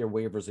need to clear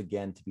waivers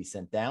again to be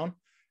sent down.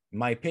 In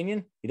my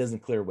opinion, he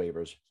doesn't clear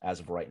waivers as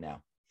of right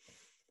now.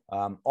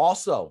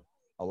 Also,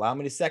 allow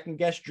me to second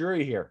guess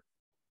Drury here.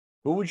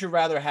 Who would you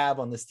rather have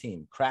on this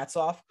team?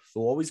 Kravtsov,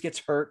 who always gets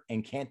hurt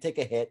and can't take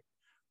a hit,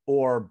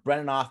 or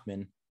Brennan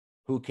Othmann,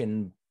 who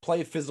can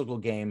play a physical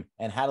game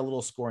and had a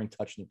little scoring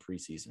touch in the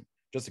preseason?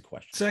 Just a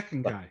question.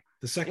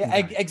 The second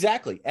guy.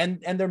 Exactly.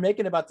 And they're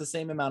making about the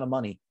same amount of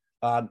money.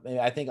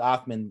 I think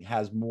Othmann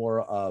has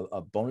more of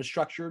a bonus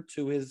structure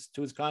to his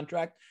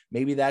contract.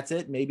 Maybe that's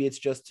it. Maybe it's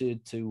just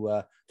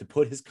to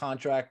put his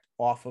contract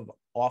off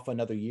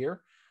another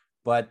year.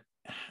 But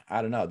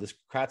I don't know. This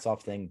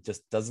Kravtsov thing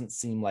just doesn't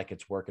seem like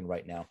it's working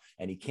right now,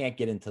 and he can't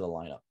get into the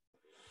lineup.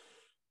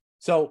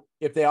 So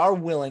if they are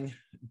willing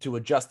to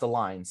adjust the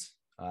lines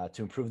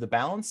to improve the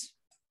balance,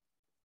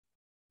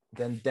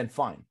 then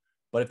fine.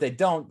 But if they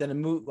don't, then a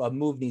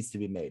move needs to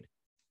be made.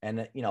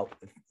 And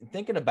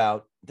thinking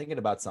about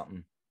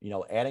something,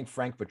 adding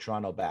Frank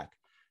Vatrano back.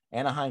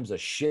 Anaheim's a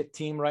shit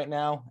team right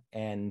now,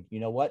 and you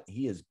know what?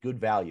 He is good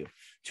value.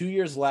 2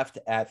 years left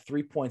at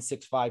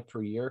 3.65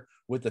 per year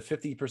with a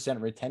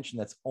 50% retention.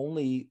 That's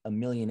only $1.8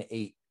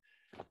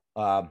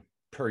 million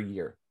per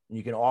year. And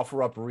you can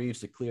offer up Reeves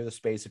to clear the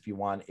space if you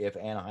want. If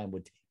Anaheim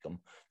would take him,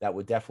 that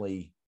would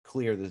definitely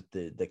clear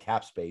the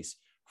cap space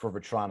for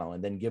Vatrano,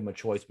 and then give him a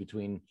choice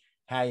between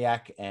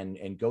Hayek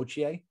and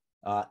Gauthier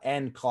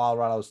and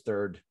Colorado's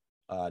third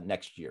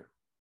next year.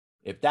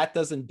 If that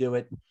doesn't do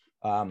it,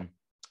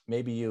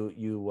 maybe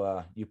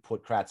you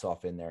put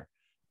Kravtsov in there.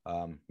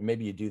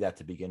 Maybe you do that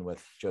to begin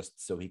with,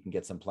 just so he can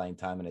get some playing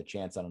time and a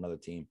chance on another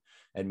team.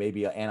 And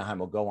maybe Anaheim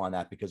will go on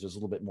that because there's a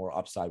little bit more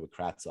upside with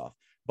Kravtsov.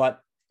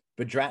 But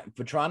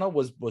Vatrano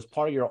was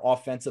part of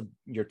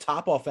your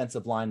top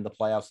offensive line in the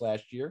playoffs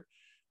last year.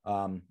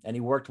 And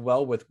he worked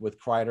well with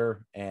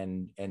Kreider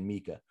and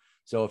Mika.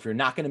 So if you're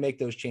not going to make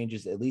those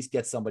changes, at least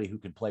get somebody who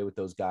can play with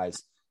those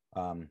guys.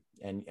 And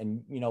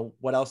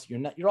what else?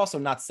 You're also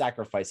not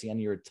sacrificing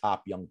any of your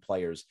top young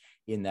players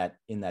in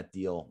that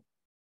deal.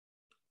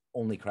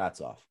 only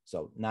Kravtsov.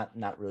 So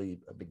not really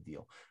a big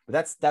deal.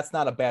 But that's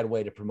not a bad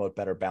way to promote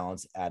better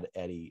balance at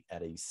a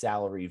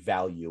salary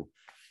value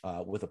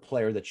with a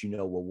player that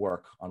will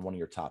work on one of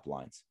your top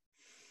lines.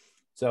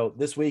 So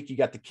this week you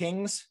got the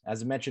Kings,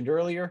 as I mentioned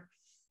earlier,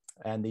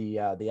 and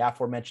the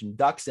aforementioned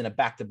Ducks in a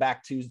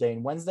back-to-back Tuesday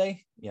and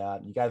Wednesday. Yeah,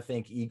 you got to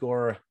think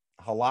Igor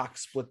Halak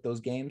split those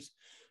games,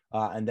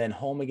 and then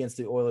home against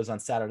the Oilers on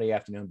Saturday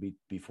afternoon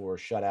before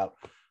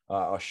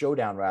a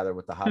showdown rather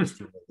with the hottest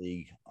team in the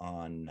league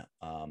on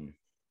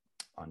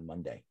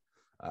Monday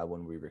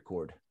when we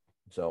record.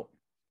 So,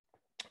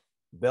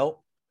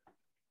 Bill,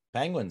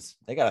 Penguins,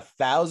 they got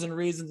 1,000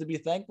 reasons to be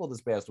thankful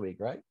this past week,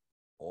 right?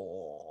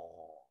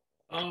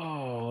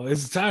 Oh,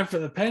 is it time for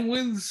the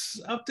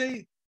Penguins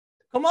update?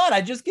 Come on,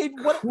 I just gave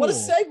what a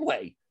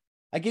segue.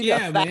 I gave you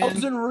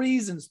 1,000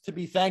 reasons to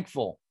be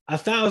thankful.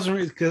 1,000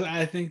 reasons, because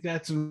I think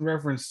that's in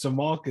reference to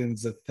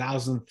Malkin's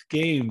 1,000th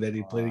game that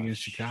he played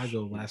against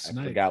Chicago last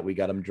night. I forgot we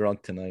got him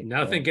drunk tonight.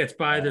 Nothing gets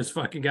by this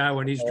fucking guy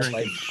when he's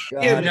drinking.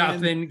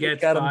 Nothing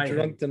gets got by him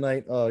drunk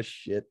tonight. Oh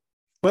shit.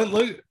 But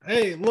look,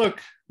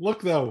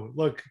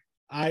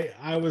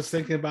 I was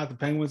thinking about the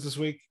Penguins this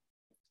week,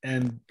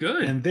 and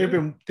they've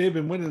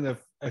been winning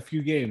a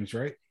few games,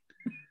 right?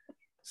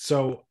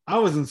 So I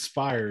was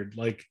inspired.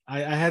 Like I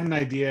had an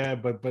idea,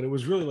 but it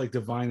was really like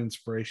divine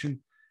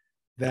inspiration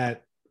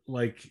that,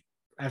 like,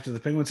 after the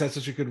Penguins had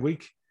such a good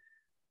week,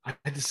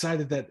 I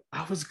decided that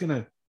I was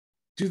gonna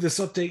do this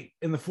update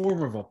in the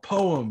form of a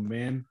poem,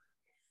 man.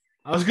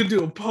 I was gonna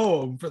do a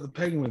poem for the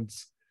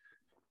Penguins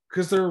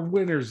because they're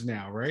winners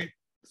now, right?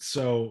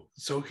 So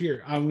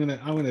here I'm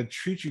gonna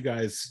treat you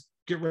guys.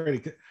 Get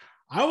ready.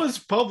 I was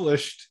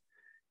published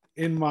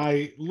in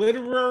my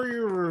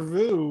literary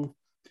review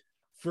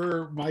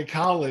for my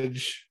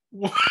college.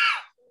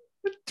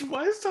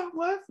 Why stop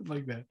laughing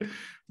like that?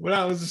 When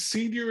I was a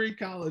senior in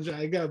college,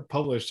 I got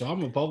published. So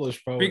I'm a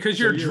published poet. Because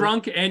you're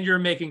drunk and you're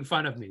making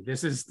fun of me.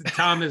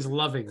 Tom is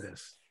loving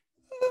this.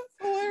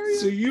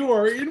 So you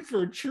are in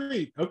for a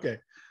treat. Okay.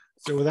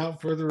 So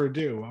without further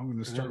ado, I'm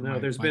going to start.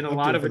 There's been a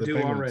lot of ado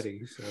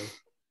already. So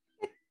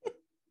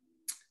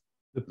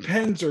the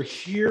Pens are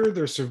here.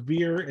 They're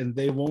severe and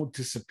they won't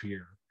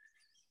disappear.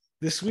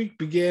 This week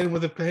began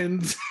with the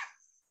Pens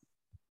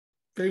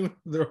playing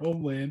their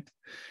homeland,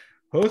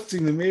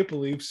 hosting the Maple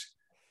Leafs,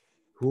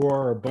 who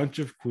are a bunch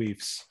of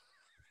queefs.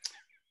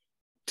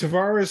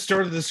 Tavares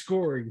started the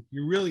scoring. He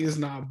really is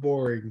not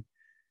boring.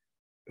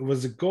 It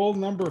was a goal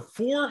number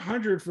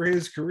 400 for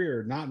his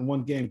career, not in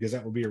one game because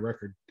that would be a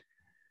record.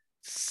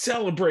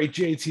 Celebrate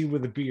JT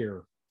with a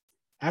beer.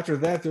 After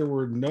that, there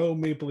were no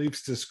Maple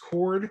Leafs to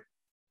score.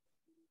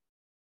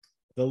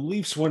 The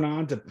Leafs went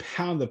on to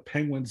pound the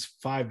Penguins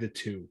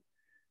 5-2.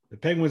 The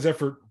Penguins'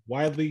 effort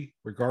widely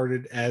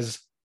regarded as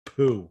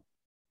poo.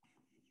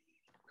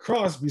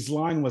 Crosby's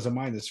line was a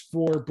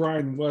 -4.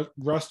 Brian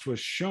Rust was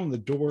shown the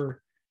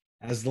door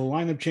as the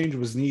lineup change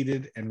was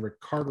needed and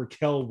Rickard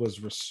Rakell was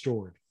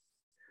restored.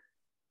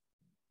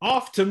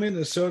 Off to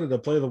Minnesota to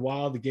play the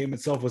Wild. The game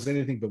itself was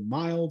anything but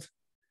mild.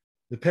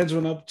 The Pens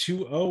went up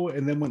 2-0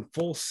 and then went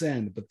full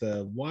send, but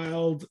the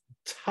Wild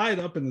tied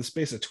up in the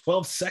space of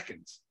 12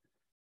 seconds.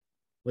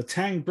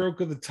 Letang broke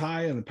the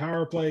tie on the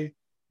power play,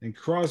 and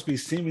Crosby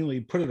seemingly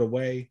put it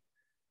away,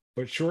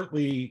 but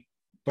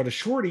a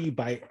shorty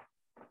by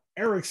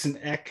Eriksson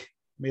Ek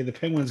made the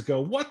Penguins go,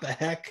 "What the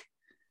heck?"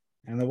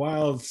 And the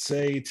Wild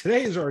say,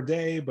 "Today is our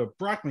day," but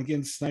Brock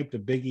McGinn sniped a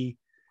biggie.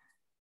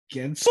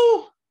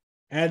 Gensel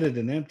added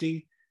an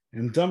empty,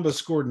 and Dumba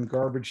scored in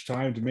garbage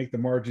time to make the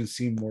margin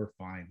seem more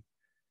fine.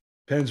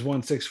 Pens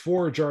won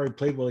 6-4. Jari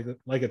played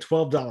like a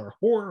 $12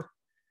 whore.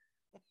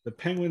 The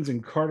Penguins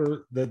and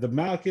Carter, the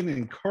Malkin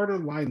and Carter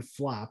line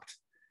flopped,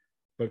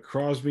 but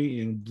Crosby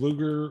and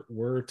Bluger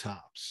were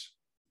tops.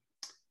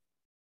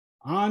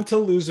 On to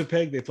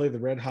Luzapeg. They played the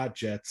Red Hot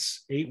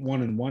Jets,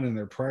 8-1-1 in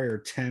their prior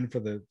 10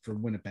 for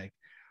Winnipeg.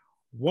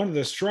 One of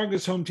the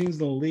strongest home teams in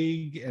the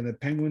league, and the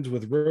Penguins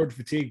with road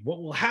fatigue.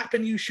 What will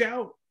happen, you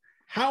shout?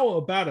 How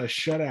about a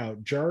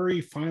shutout?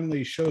 Jari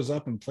finally shows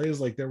up and plays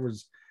like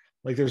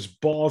there's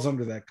balls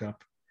under that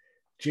cup.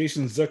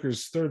 Jason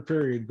Zucker's third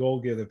period goal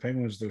gave the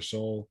Penguins their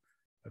soul.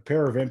 A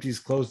pair of empties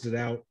closed it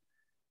out.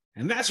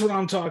 And that's what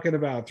I'm talking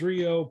about.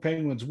 3-0,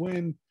 Penguins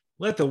win.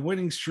 Let the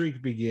winning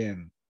streak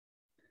begin.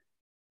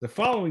 The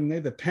following day,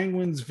 the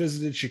Penguins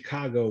visited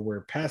Chicago,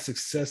 where past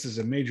success is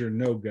a major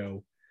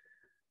no-go.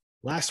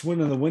 Last win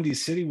in the Windy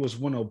City was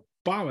when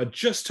Obama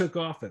just took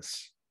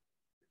office.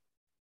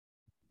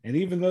 And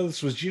even though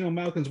this was Geno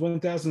Malkin's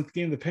 1,000th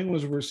game, the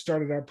Penguins were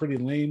started out pretty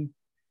lame.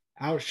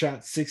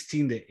 Outshot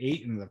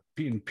 16-8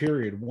 in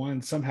period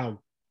one. Somehow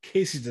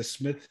Casey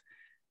DeSmith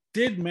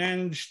did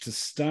manage to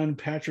stun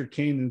Patrick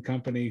Kane and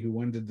company,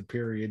 who ended the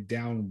period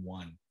down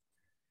 1.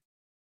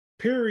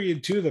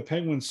 Period 2, the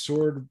Penguins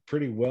soared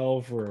pretty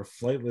well for a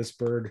flightless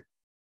bird.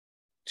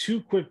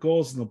 2 quick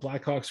goals and the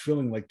Blackhawks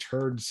feeling like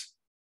turds.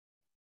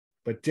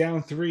 But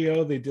down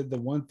 3-0, they did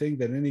the one thing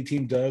that any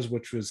team does,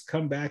 which was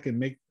come back and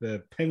make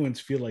the Penguins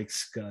feel like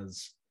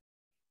scuzz.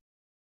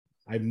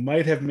 I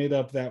might have made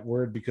up that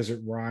word because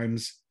it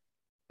rhymes,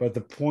 But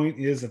the point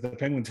is that the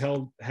Penguins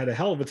had a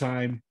hell of a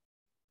time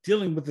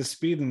dealing with the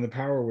speed and the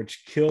power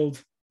which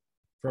killed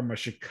from a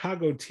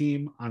Chicago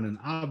team on an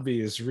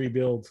obvious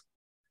rebuild.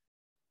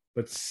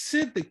 But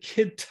Sid the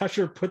Kid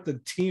Tusher put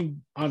the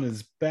team on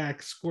his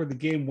back, scored the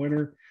game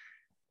winner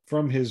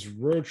from his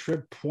road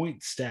trip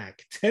point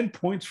stack. 10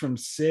 points from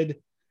Sid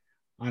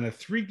on a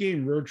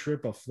 3-game road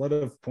trip. A flood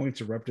of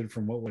points erupted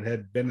from what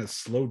had been a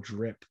slow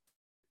drip.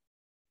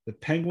 The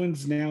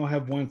Penguins now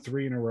have won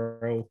 3 in a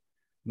row.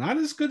 Not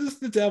as good as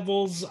the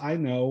Devils, I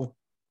know,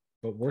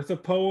 but worth a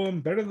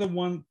poem. Better than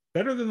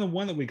the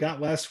one that we got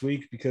last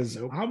week, because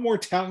I'm more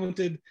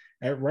talented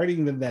at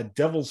writing than that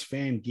Devils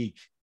fan geek.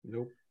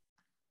 Nope.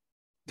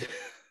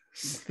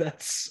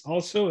 That's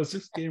also a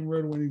 6-game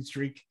road winning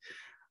streak.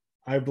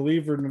 I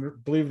believe it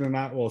or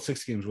not, well,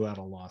 6 games without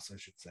a loss, I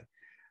should say.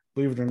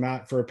 Believe it or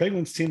not, for a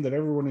Penguins team that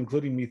everyone,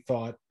 including me,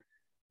 thought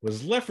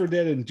was left for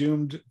dead and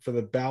doomed for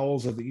the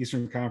bowels of the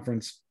Eastern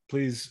Conference.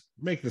 Please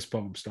make this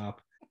poem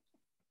stop.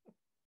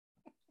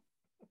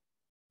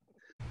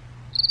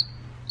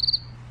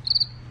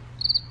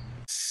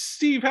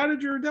 Steve, how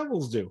did your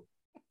Devils do?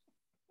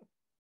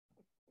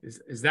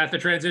 Is that the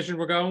transition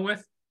we're going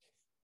with?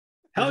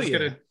 Hell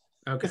yeah.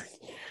 Okay.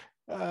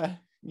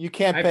 You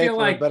can't pay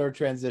for a better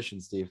transition,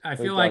 Steve. I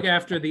feel like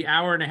after the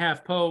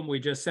hour-and-a-half poem we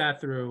just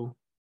sat through,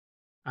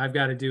 I've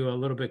got to do a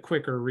little bit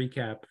quicker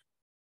recap.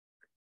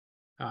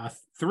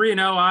 3-0,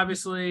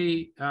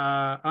 obviously,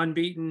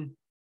 unbeaten.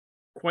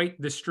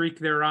 Quite the streak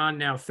they're on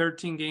now.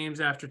 13 games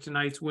after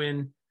tonight's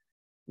win.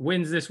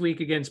 Wins this week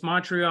against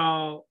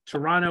Montreal,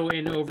 Toronto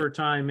in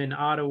overtime in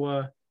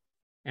Ottawa.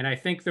 And I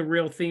think the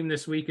real theme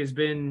this week has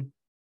been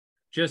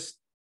just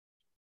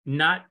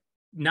not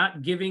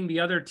giving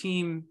the other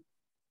team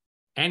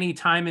any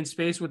time and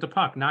space with the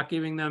puck, not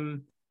giving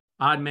them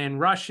odd man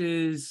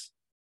rushes,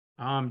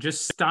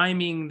 just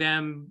stymieing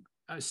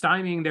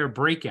their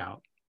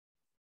breakout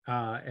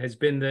has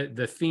been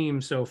the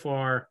theme so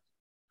far.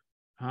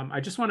 I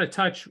just want to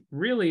touch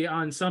really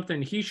on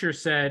something Hischier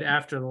said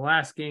after the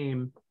last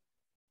game.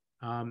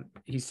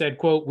 He said,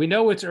 quote, "We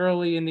know it's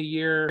early in the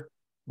year.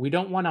 We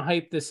don't want to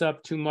hype this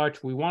up too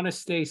much. We want to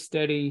stay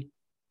steady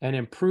and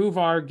improve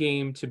our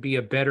game to be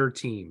a better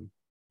team."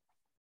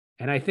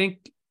 And I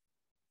think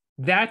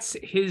that's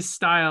his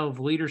style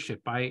of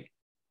leadership, by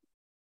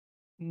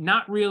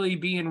not really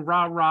being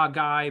rah-rah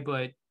guy,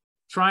 but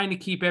trying to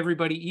keep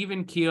everybody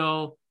even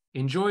keel,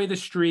 enjoy the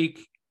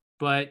streak,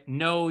 but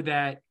know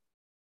that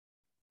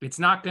it's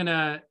not going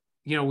to,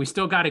 we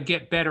still got to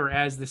get better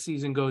as the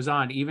season goes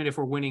on. Even if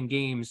we're winning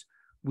games,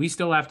 we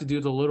still have to do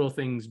the little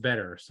things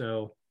better.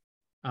 So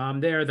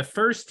they're the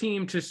first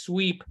team to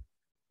sweep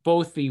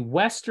both the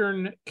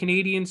Western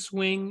Canadian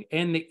swing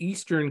and the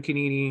Eastern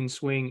Canadian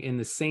swing in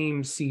the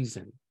same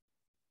season.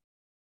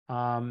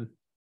 They're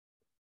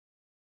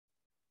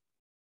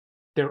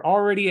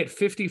already at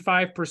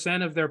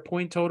 55% of their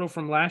point total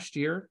from last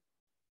year.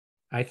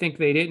 I think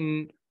they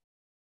didn't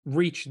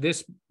reach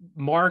this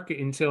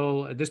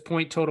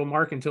point total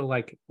mark until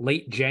like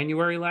late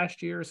January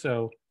last year.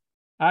 So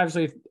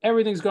obviously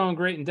everything's going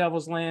great in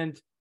Devils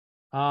land.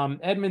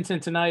 Edmonton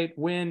tonight,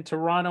 win.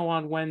 Toronto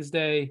on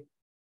Wednesday.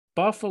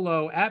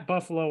 Buffalo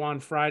on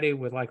Friday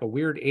with like a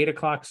weird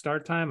 8:00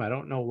 start time. I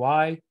don't know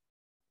why.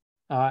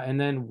 And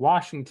then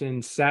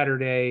Washington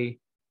Saturday.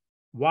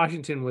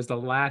 Washington was the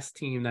last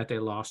team that they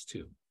lost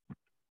to.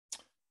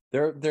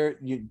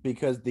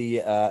 Because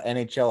the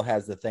NHL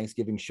has the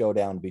Thanksgiving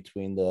showdown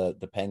between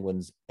the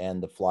Penguins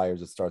and the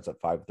Flyers. It starts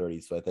at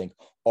 5:30. So I think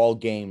all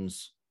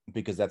games,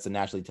 because that's a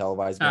nationally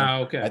televised game.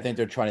 Oh, okay. I think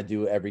they're trying to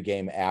do every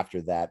game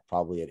after that,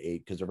 probably at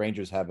 8, because the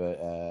Rangers have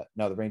a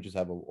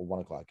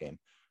 1:00 game.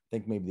 I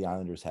think maybe the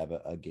Islanders have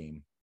a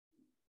game.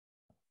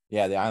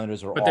 Yeah, the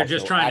Islanders are. But they're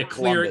just trying to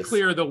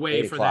clear the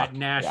way for that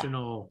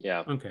national.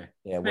 Yeah. Okay.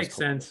 Yeah, makes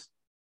sense.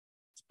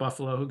 It's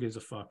Buffalo. Who gives a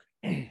fuck?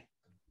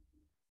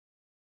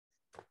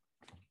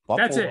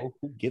 Buffalo, that's it.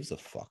 Who gives a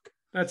fuck?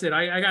 That's it.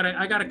 I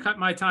gotta cut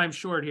my time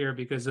short here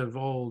because of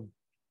old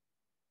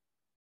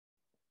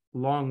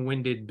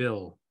long-winded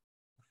Bill.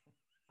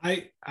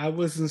 I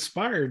was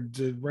inspired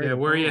to write. Yeah,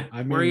 were you?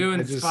 Were you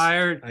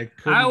inspired?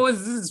 I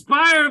was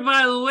inspired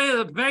by the way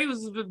the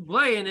Penguins have been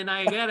playing, and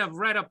I gotta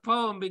write a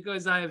poem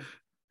because I've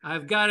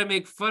got to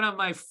make fun of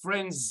my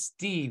friend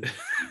Steve.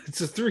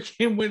 It's a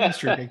 3-game winning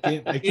streak. I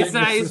can't.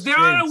 They're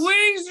on a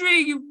winning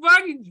streak, you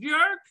fucking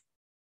jerk.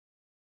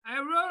 I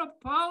wrote a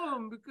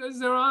poem because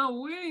they're on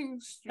a winning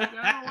streak. I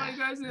don't know why you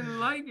guys didn't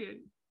like it.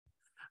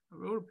 I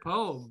wrote a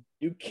poem.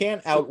 You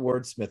can't out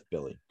wordsmith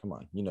Billy. Come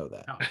on, you know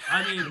that. No,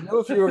 I mean, you know,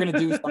 if you were going to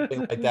do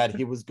something like that,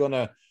 he was going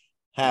to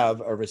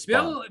have a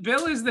response.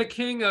 Bill is the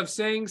king of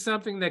saying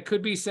something that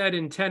could be said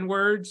in 10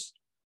 words.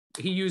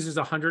 He uses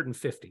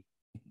 150.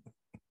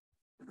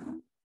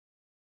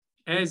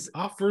 As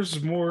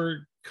offers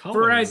more color.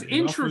 For as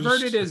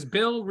introverted as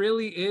Bill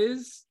really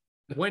is,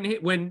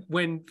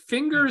 when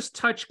fingers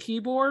touch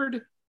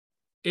keyboard,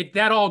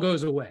 that all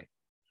goes away.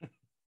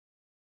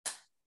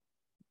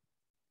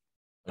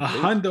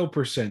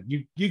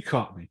 100%. You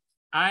caught me.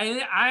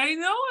 I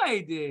know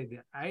I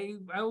did. I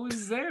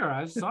was there.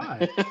 I saw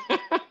it.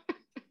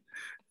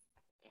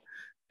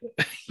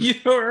 You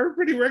know,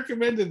 everybody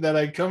recommended that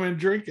I come and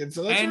drink it,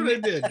 so that's what I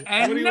did.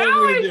 And what do you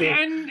now want me to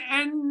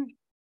do?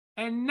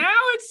 and now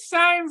it's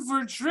time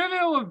for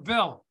Trivia with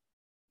Bill.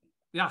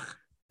 Yuck.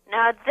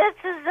 Now this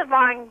is the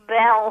wrong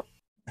Bill.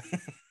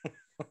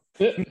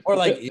 Or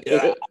like,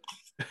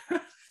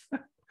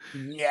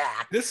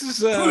 yeah. This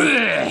is.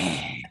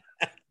 I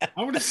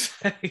want to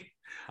say,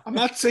 I'm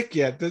not sick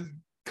yet.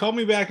 Call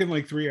me back in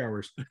like 3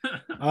 hours.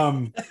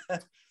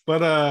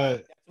 But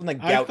When the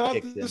I gout thought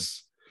kicks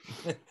this.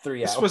 in.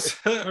 3 hours.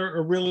 This was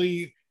a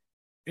really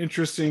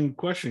interesting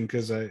question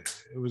because it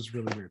was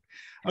really weird.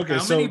 Okay,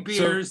 How many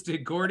beers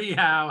did Gordie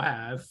Howe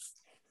have?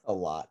 A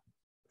lot.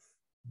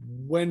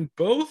 When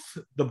both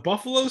the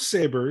Buffalo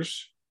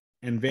Sabres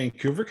and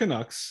Vancouver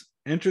Canucks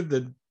entered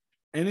the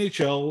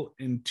NHL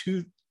in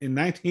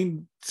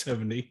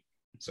 1970,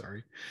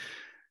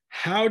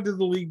 how did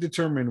the league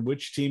determine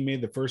which team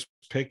made the first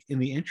pick in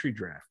the entry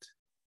draft?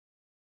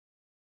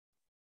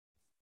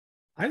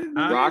 I didn't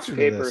know the Rock, answer to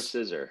paper, this.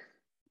 scissors.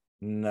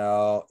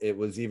 No, it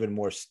was even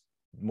more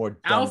dumb.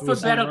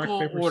 Alphabetical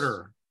rock, paper,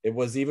 order. It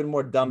was even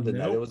more dumb than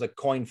that. Nope. It was a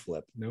coin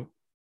flip. No,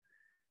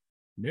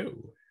 it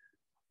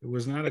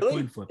was not a Really?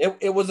 coin flip.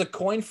 It was a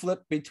coin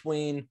flip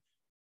between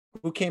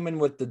who came in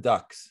with the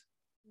Ducks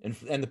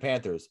and the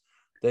Panthers.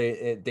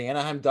 The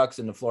Anaheim Ducks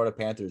and the Florida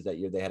Panthers that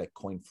year, they had a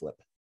coin flip.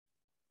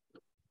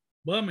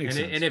 Well, that makes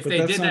sense. And if but they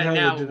that's did not that how they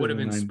now, did it would have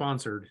in been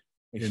sponsored.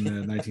 in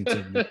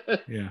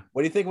 1970. Yeah.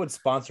 What do you think would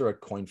sponsor a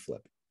coin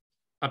flip?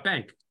 A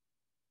bank.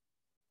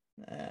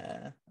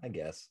 I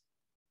guess.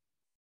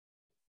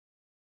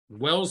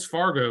 Wells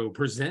Fargo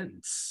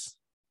presents.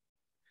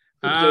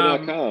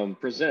 Crypto.com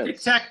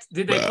presents.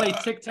 Did they play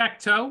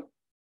tic-tac-toe?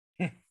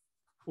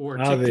 Or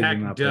Oh, they did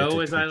not play tic-tac-doe,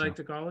 as I tic-tac-toe. like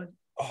to call it?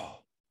 Oh,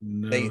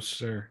 No,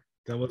 sir.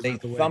 That was they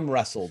not the way. thumb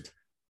wrestled.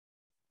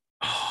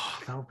 Oh,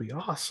 that would be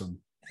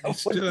awesome. I That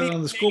used to would do be that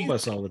on the school amazing.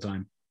 bus all the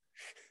time.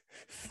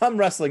 Thumb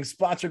wrestling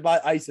sponsored by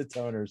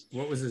Isotoners.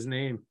 What was his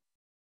name?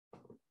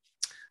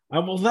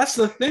 Well, that's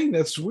the thing.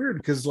 That's weird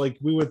because like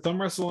we would thumb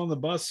wrestle on the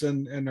bus,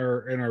 and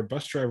our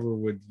bus driver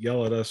would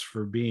yell at us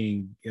for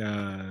being,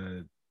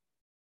 I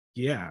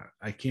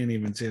can't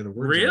even say the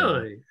word.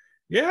 Really?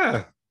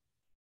 Yeah,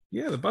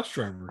 the bus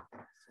driver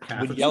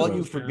Would yell at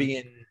you for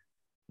being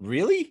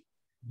really?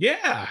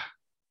 Yeah.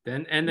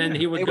 Then Yeah.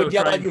 he would They go would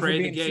yell try at and you for pray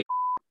the being gate.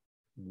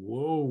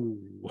 Whoa!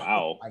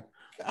 Wow. My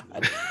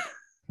God.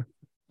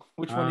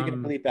 Which one are you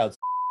gonna bleep out?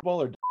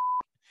 Bowl or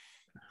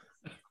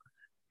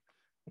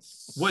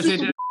Was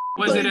it a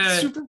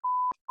super?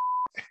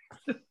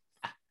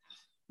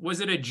 was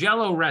it a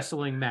Jello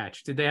wrestling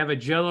match? Did they have a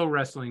Jello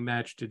wrestling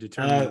match to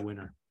determine the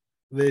winner?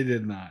 They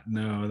did not.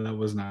 No, that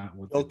was not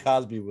what. Bill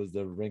Cosby was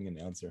the ring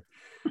announcer.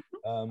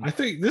 I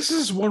think this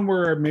is one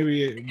where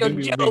maybe it would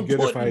be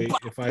good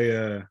if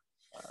I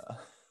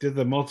did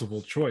the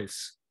multiple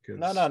choice.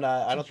 No.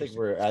 I don't think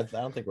we're. I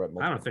don't think we're at.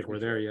 I don't think we're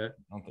there yet.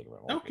 I don't think we're.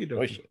 At Okie multiple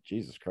dokie. choice.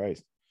 Jesus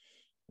Christ.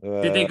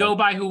 Did they go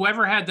by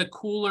whoever had the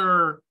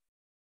cooler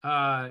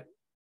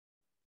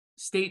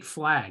state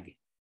flag?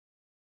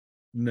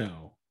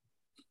 No,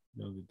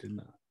 they did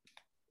not.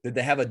 Did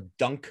they have a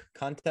dunk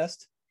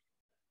contest?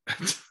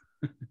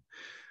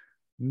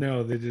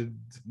 No, they did.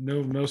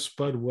 No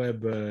Spud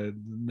Webb.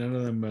 None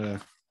of them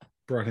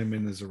brought him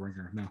in as a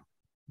ringer.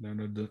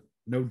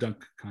 No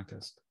dunk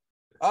contest.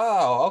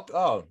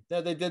 Oh,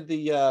 they did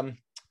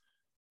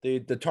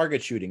the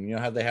target shooting. You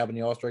know how they have in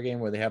the All-Star game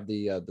where they have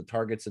the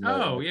targets in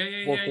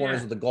the four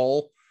corners of the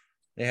goal.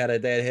 They had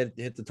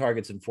hit the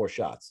targets in 4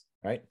 shots,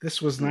 right?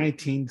 This was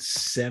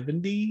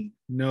 1970.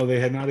 No, they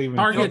had not even.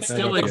 Target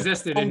still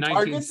existed in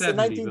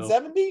 1970.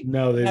 1970?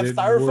 No, they Have were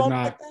styrofoam not.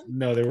 back then?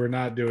 No, they were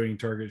not doing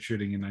target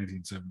shooting in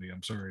 1970.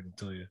 I'm sorry to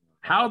tell you.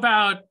 How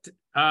about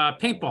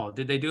paintball?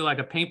 Did they do like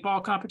a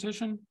paintball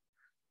competition?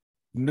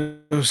 No,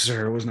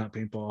 sir, it was not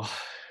paintball.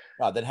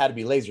 Oh, that had to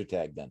be laser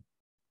tag then.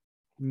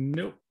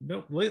 Nope.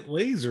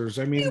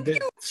 Lasers. I mean,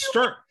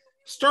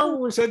 Star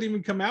Wars hadn't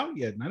even come out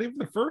yet. Not even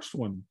the first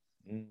one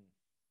in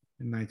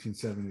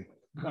 1970.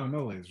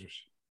 No lasers.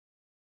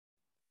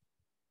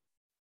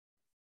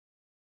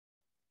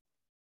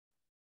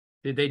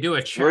 Did they do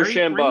a cherry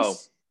Rochambeau.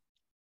 race?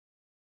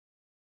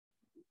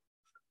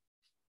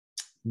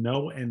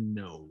 No and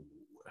no.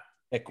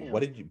 Nick, what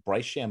did you?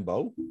 Bryce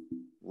Shambo?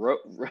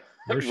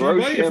 There's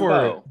somebody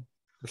for it.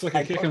 It's like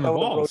a kick in the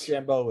balls.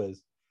 Rochambeau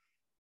is.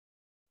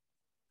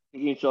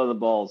 Kicking each other the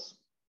balls.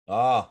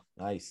 Oh,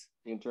 nice.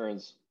 Taking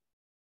turns.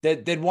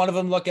 Did one of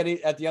them look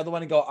at the other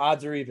one and go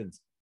odds or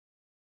evens?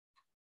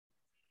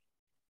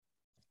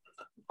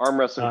 Arm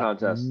wrestling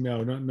contest.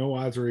 No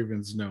odds or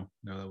evens. No,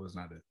 that was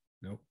not it.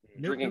 Nope.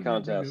 Drinking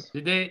contest.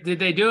 Did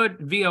they do it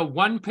via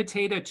 1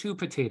 potato, 2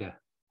 potato?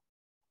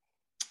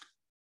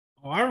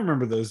 Oh, I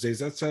remember those days.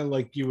 That's how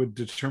like you would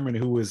determine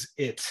who was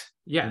it.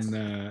 Yes.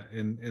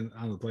 In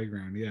on the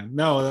playground. Yeah.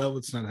 No, that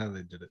was not how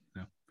they did it.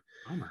 No.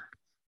 Bummer.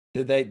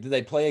 Did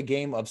they play a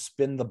game of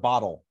spin the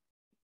bottle?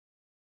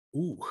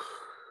 Ooh,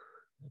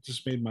 that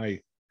just made my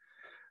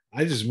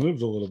I just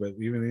moved a little bit,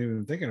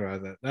 even thinking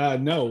about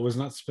that. No, it was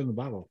not Spin the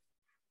Bottle.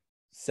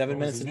 7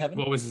 Minutes in Heaven.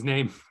 What was his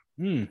name?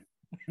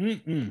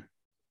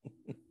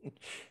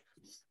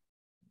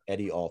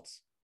 Eddie Altz.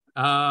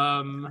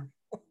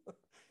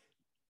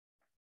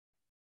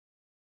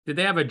 Did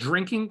they have a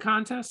drinking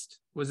contest?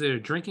 Was it a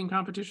drinking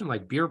competition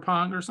like beer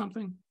pong or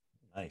something?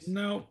 Nice.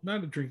 No,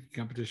 not a drinking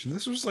competition.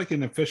 This was like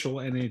an official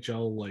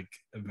NHL like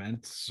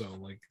event. So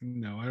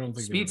no, I don't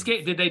think speed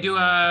skate. Did they do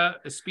a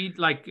speed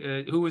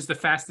who was the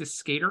fastest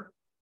skater?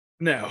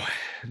 No,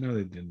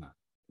 they did not.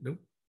 Nope.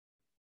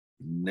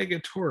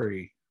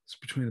 Negatory. It's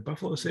between the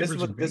Buffalo Sabres.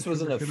 This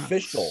was an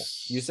official.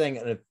 You're saying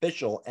an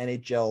official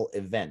NHL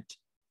event?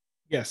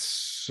 Yes,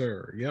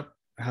 sir. Yep.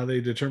 How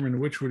they determined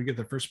which would get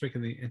the first pick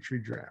in the entry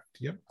draft.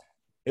 Yep.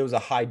 It was a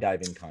high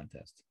diving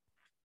contest.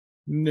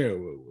 No,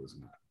 it was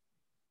not.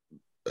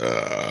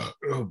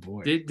 Oh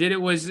boy. Did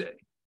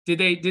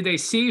they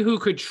see who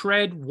could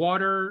tread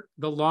water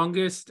the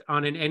longest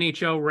on an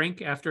NHL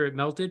rink after it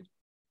melted?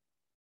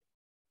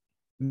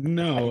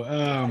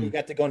 No. You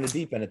got to go in the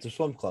deep end. It's a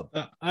swim club.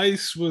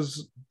 Ice.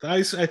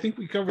 I think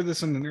we covered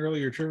this in an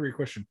earlier trivia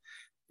question.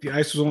 The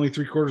ice was only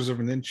 3/4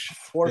 of an inch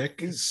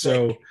thick.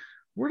 So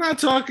we're not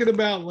talking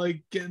about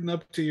like getting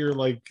up to your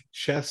like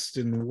chest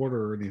in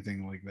water or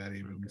anything like that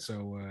even. Okay.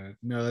 So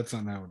no, that's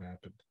not how it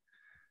happened.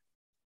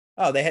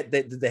 Oh, did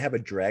they have a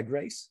drag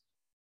race?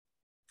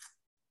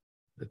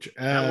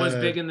 That was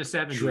big in the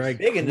 70s.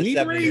 Big in the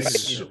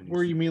 70s.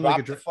 Where you mean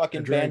like a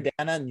fucking bandana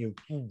and you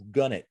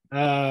gun it?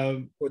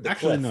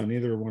 Actually, no,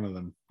 neither one of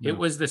them. No. It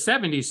was the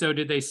 70s. So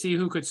did they see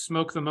who could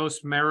smoke the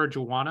most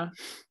marijuana?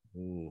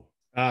 Ooh.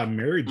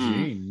 Mary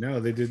Jane. No,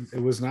 they didn't.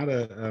 It was not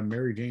a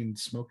Mary Jane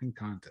smoking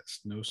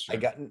contest. No, sir.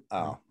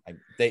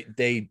 They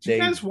you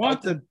guys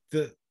want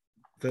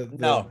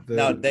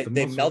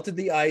they melted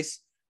the ice.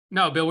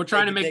 No, Bill, we're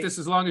trying to make this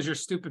as long as your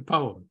stupid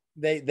poem.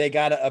 They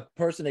got a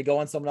person, they go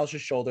on someone else's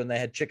shoulder and they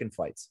had chicken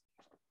fights.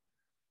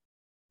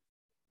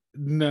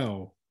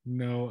 No,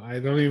 I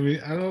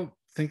don't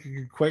think I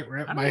could quite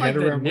wrap my head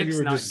around what you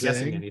were just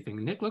saying.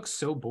 Anything. Nick looks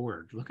so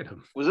bored. Look at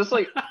him. Was this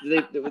like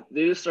they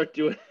just start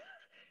doing?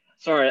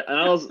 Sorry,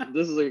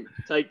 this is a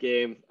tight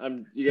game.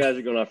 You guys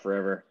are going off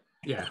forever.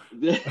 Yeah.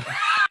 Nick,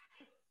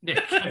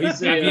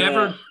 have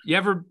you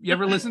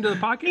ever listened to the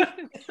podcast?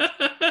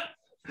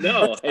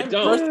 No, I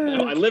don't.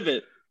 No, I live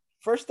it.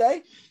 First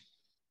day?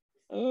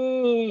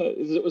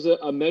 Was it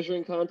a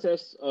measuring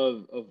contest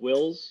of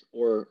wills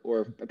or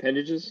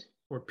appendages?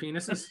 Or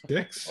penises?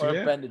 Dicks? Or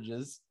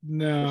appendages.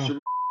 No.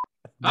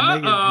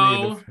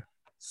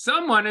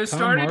 Someone has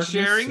started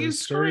sharing his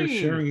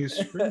screen.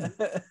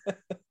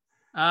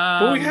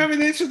 But we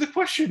haven't answered the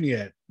question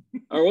yet.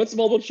 All right, what's the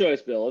multiple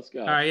choice, Bill? Let's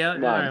go. All right, yeah. All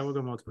right, we'll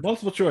go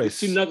multiple choice.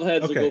 Two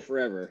knuckleheads will go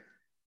forever.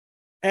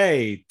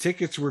 A,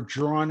 tickets were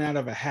drawn out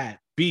of a hat.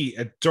 B,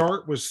 a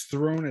dart was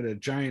thrown at a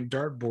giant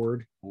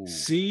dartboard. Ooh.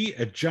 C,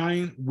 a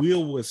giant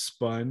wheel was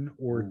spun.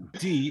 Or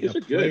D, a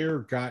player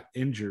got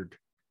injured.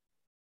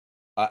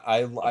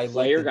 I like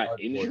the got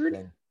injured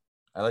thing.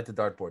 I like the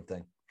dartboard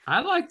thing.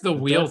 I like the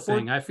wheel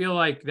thing. I feel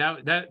like that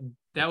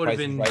would have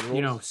been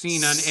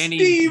seen on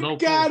any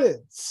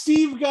local.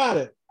 Steve got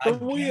it. The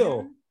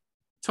wheel.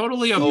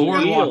 Totally a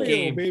boardwalk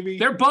game, baby.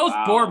 They're both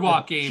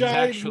boardwalk games. Giant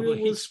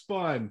actually, wheel was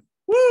spun.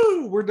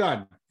 Woo! We're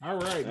done. All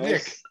right,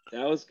 Nick.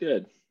 That was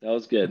good. That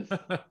was good.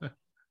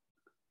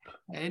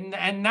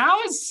 And now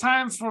it's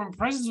time for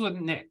Presents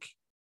with Nick.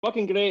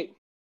 Fucking great.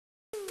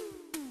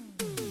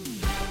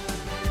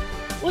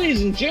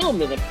 Ladies and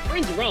gentlemen, the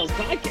Friends of Rollins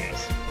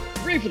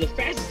podcast. Ready for the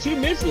fastest 2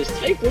 minutes of this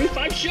Type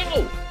 45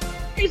 show.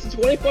 It's a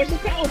 20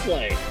 questions power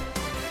play.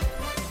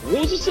 The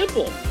rules are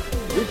simple.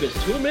 The group has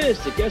 2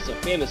 minutes to guess a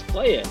famous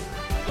player,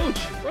 coach,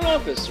 front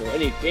office, or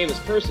any famous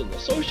person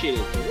associated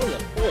with one of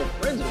the 4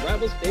 Friends and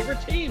Rivals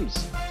favorite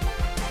teams.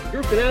 The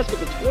group can ask up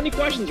to 20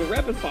 questions or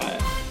rapid fire.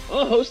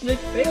 Our host Nick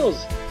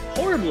fails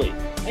horribly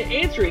at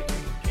answering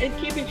and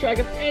keeping track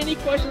of any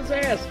questions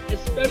asked,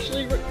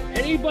 especially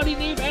anybody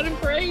named Adam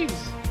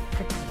Graves.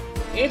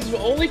 Answers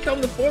will only come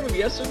in the form of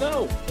yes or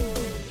no.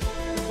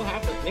 People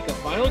have to make a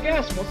final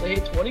guess once they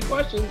hit 20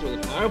 questions or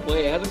the power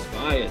play has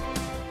expired.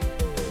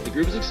 If the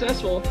group is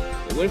successful,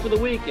 they win for the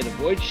week and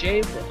avoid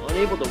shame for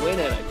unable to win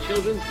at a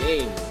children's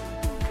game.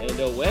 And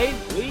away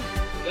we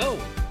go.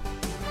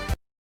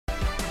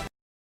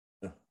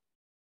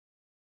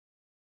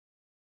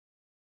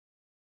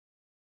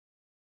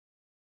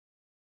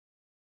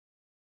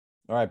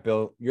 All right,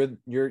 Bill, you're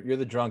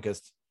the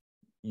drunkest.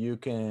 You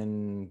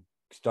can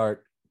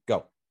start.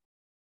 Go.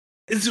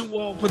 Is it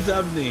Walt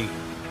Podubny?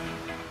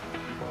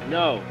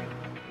 No.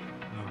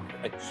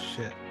 Oh,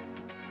 shit.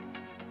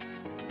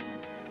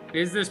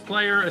 Is this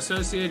player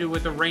associated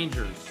with the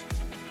Rangers?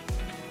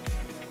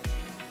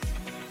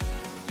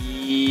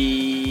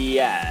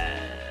 Yeah.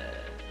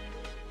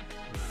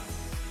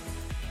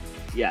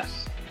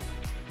 Yes.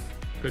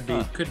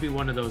 Could be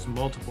one of those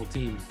multiple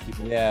team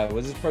people. Yeah.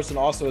 Was this person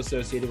also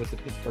associated with the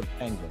Pittsburgh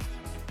Penguins?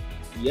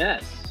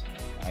 Yes.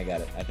 I got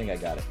it. I think I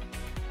got it.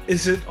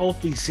 Is it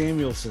Ulfi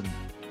Samuelsson?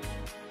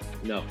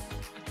 No.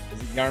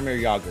 Is it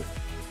Jaromir Jagr?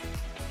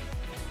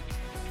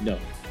 No.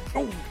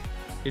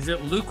 Is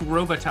it Luke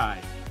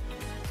Robitaille?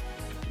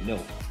 No.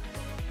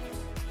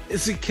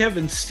 Is it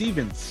Kevin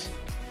Stevens?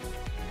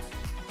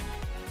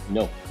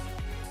 No.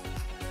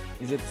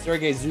 Is it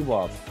Sergei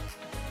Zubov?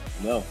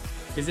 No.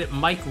 Is it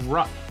Mike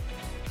Rupp?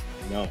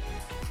 No.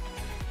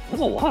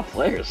 That's a lot of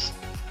players.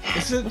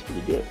 Is it? That's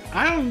pretty good.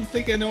 I don't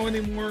think I know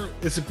anymore.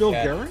 Is it Bill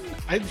Guerin?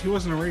 He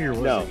wasn't a Ranger,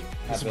 was No.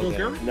 he? Is it Not Bill Bill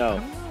Guerin? No. I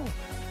don't know.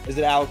 Is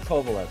it Alec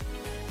Kovalev?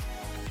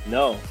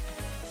 No.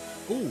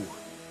 Ooh.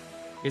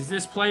 Is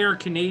this player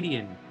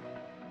Canadian?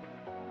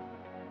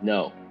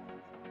 No.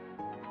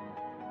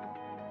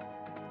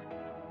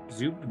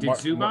 Did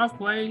Zubov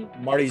play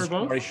Marty for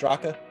both?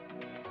 Straka?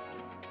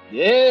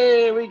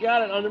 Yeah, we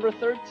got it on number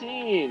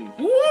 13.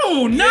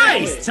 Ooh,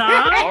 nice, Tom.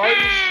 Marty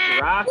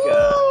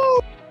Straka.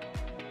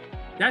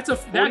 That's a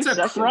 40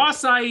 seconds.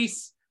 cross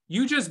ice.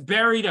 You just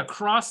buried a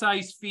cross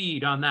ice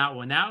feed on that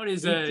one. That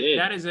is You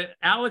did. a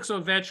Alex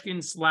Ovechkin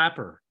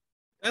slapper.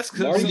 That's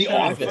Marty because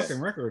Straka. the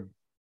fucking record.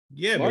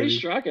 Yeah, Marty baby.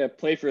 Straka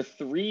played for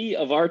 3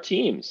 of our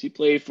teams. He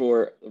played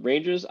for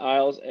Rangers,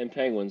 Isles, and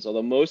Penguins,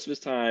 although most of his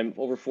time,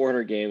 over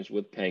 400 games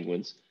with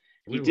Penguins.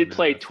 He We did were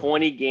play mad.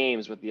 20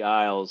 games with the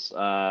Isles.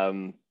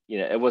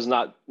 It was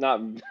not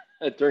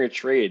during a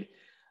trade,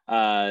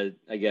 I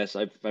guess,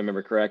 if I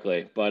remember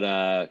correctly, but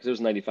because it was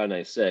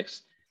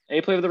 95-96. And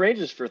he played with the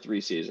Rangers for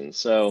 3 seasons.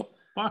 So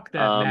Fuck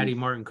that Matty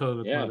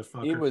Martinkovic yeah.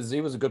 motherfucker. He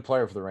was a good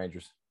player for the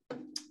Rangers.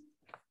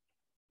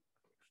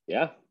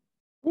 yeah,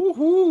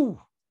 Woohoo!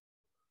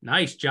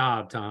 Nice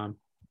job, Tom.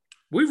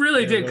 We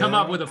really did come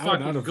up with a I would not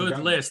fucking have good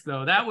forgotten. list,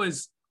 though. That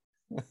was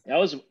that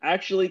was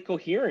actually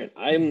coherent.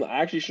 I'm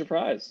actually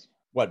surprised.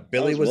 What,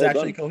 Billy was was well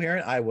actually done.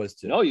 coherent? I was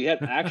too. No, you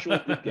had actual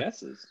good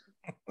guesses.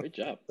 Great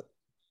job.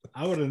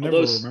 I would have never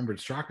Although- remembered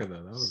Straka,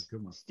 though. That was a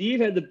good one.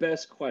 Steve had the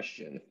best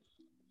question.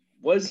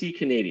 Was he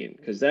Canadian?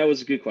 Because that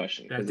was a good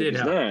question. That 'Cause did if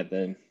he's help. not,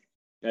 then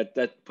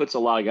that puts a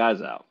lot of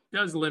guys out.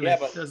 does limit. Yeah,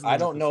 but does I limit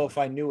don't the know field. if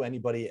I knew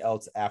anybody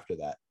else after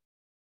that.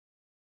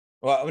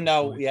 Well,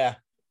 no, yeah,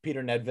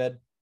 Peter Nedved.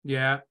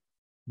 Yeah.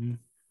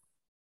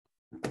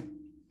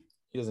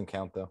 He doesn't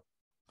count though.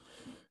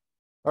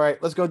 All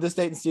right, let's go to this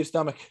date in Steve's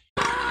stomach.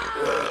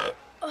 Oh,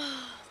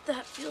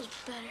 that feels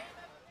better.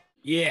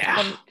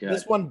 Yeah.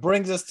 This one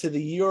brings us to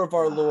the year of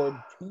our Lord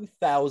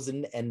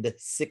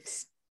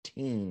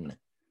 2016.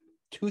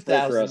 Pray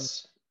for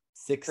us.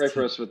 2016. Pray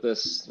for us with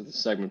this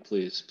segment,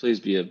 please. Please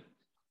be a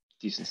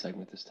decent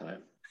segment this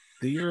time.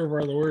 The year of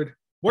our Lord.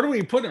 What are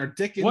we putting our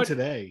dick in What-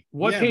 today?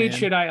 What Yeah, page man.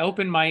 should I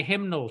open my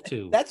hymnal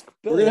to? That's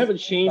We're gonna have to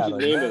change the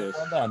name of this.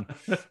 Well done.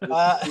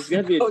 It's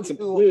gonna be a go to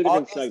completely different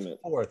August segment.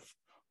 4th.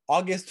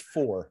 August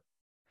 4.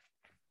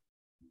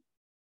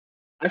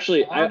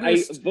 Actually,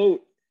 August.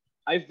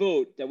 I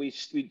vote that we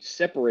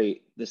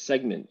separate the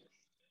segment,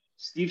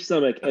 Steve's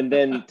stomach, and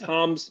then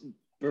Tom's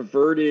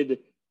perverted,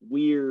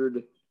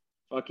 weird,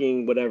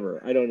 fucking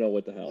whatever. I don't know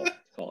what the hell to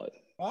call it.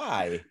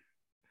 Why?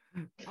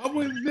 I'm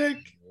with Nick.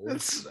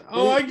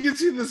 I can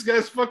see this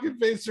guy's fucking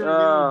face right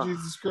now.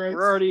 Jesus Christ.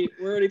 We're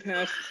already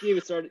past Steve.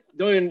 It's already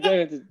don't even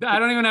have to, I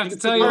don't even have to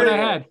Put tell the you what I book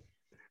away. had.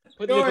 Put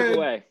the Go book ahead.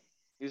 away.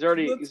 He's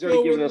already Let's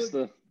go given with us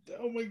the.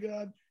 Oh my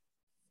God.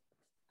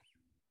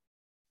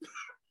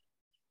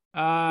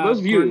 Those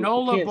of you who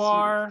Granola can't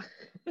bar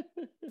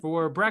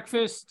for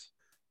breakfast.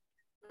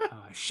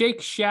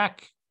 Shake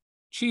Shack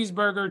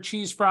cheeseburger,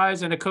 cheese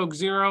fries, and a Coke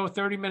Zero.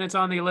 30 minutes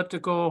on the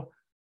elliptical.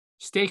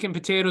 Steak and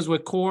potatoes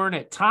with corn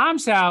at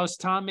Tom's house.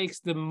 Tom makes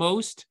the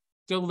most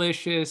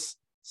delicious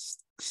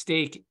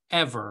steak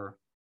ever.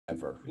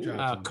 Ever. Good job,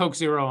 Tom. Coke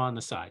Zero on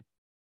the side.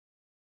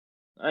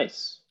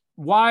 Nice.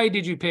 Why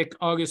did you pick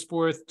August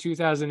 4th,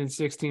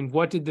 2016?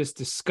 What did this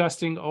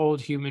disgusting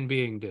old human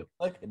being do?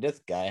 Look at this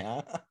guy,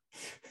 huh?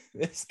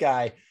 This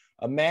guy,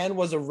 a man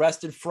was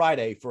arrested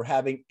Friday for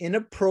having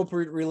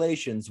inappropriate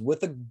relations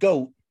with a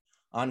goat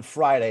on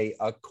Friday,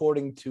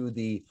 according to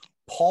the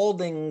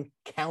Paulding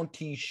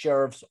County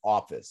Sheriff's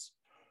Office.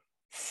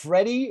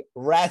 Freddie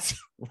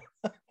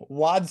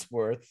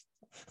Wadsworth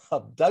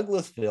of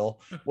Douglasville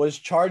was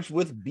charged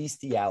with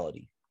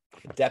bestiality.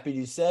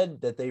 Deputies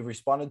said that they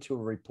responded to a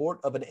report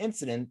of an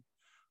incident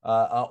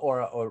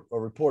or a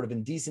report of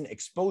indecent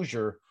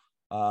exposure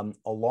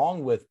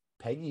along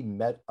Peggy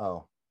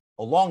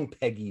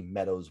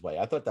Meadows Way.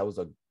 I thought that was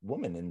a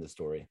woman in the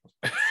story.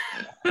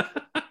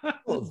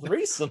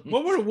 Threesome.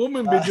 What would a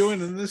woman be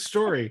doing in this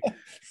story?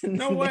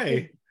 No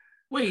way.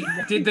 Wait,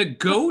 did the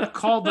goat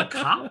call the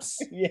cops?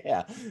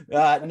 Yeah.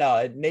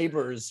 No,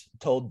 neighbors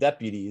told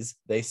deputies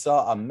they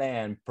saw a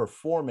man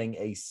performing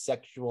a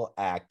sexual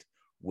act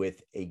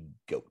with a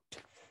goat.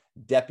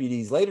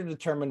 Deputies later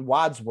determined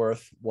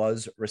Wadsworth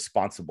was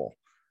responsible.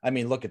 I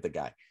mean, look at the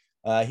guy.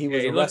 He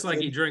was He looks like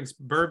arrested- he drinks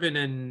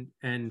bourbon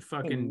and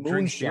fucking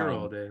drinks beer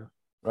Moonshine. all day.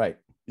 Right.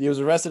 He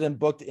was arrested and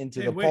booked into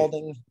Hey, the wait.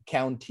 Paulding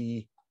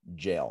County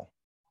Jail.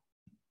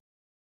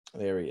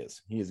 There he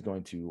is. He is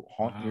going to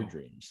haunt your Wow.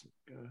 dreams.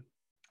 God.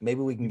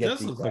 Maybe we can He get does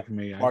the look like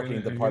me. marketing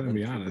I gotta department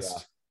be to,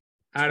 honest.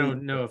 I don't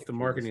Two know if the pictures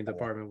marketing of that.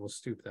 department will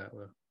stoop that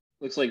low.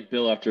 Looks like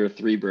Bill after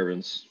 3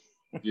 bourbons.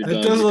 You're That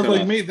done. does You're look cut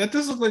like off. me. That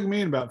does look like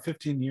me in about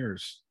 15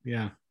 years.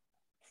 Yeah.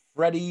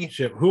 Freddie.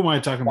 Shit, who am I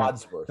talking about?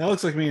 Wadsworth. That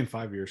looks like me in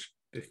 5 years.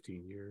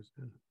 15 years.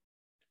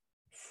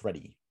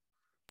 Freddie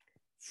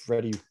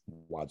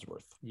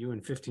Wadsworth. You in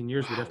 15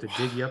 years, we'd have to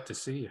dig you up to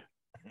see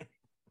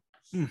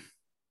you.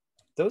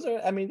 Those are.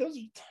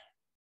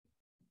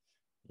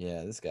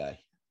 Yeah, this guy.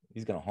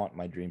 He's gonna haunt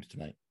my dreams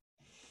tonight.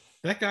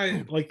 That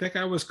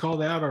guy was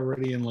called out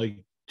already in like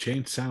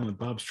Jane Silent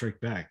Bob Strike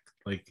Back.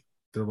 Like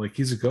they're like,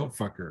 he's a goat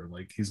fucker.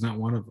 Like he's not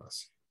one of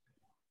us.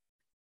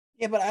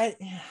 Yeah, but I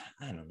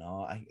don't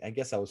know. I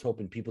guess I was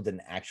hoping people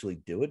didn't actually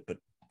do it, but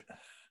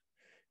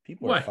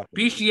people what? are fucking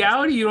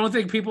Bestiality? You don't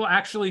think people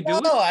actually do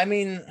it? No, I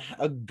mean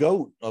a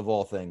goat of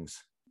all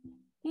things.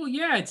 Well,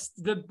 yeah, it's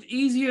the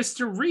easiest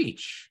to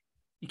reach.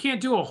 You can't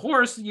do a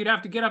horse. You'd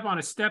have to get up on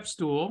a step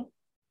stool.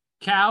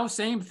 Cow,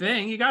 same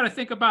thing. You got to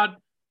think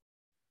about.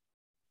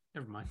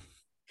 Never mind.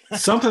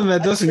 Something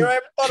that doesn't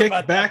kick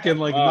back and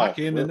like knock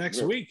you into we're- next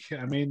we're- week.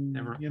 I mean,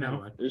 Never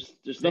mind.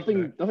 There's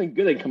nothing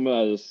good that come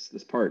out of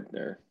this part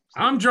there.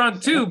 I'm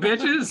drunk too,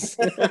 bitches.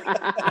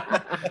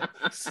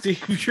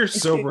 Steve, you're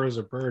sober as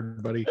a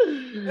bird, buddy.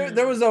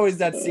 There was always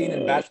that scene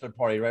in Bachelor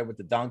Party, right, with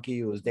the donkey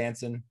who was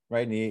dancing,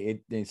 right, and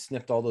he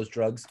sniffed all those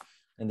drugs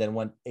and then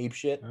went ape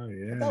shit. Oh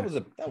yeah,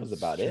 That was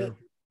about it.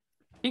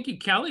 Kinky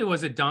Kelly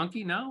was a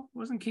donkey. No,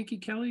 wasn't Kinky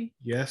Kelly?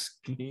 Yes,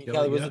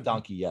 Kelly was a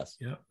donkey. Yes.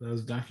 Yeah, that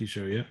was a donkey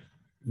show. Yeah.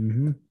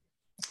 Mm-hmm.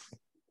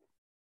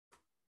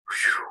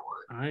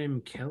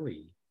 I'm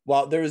Kelly.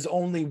 Well, there is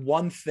only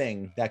one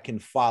thing that can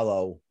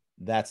follow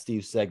that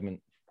Steve segment.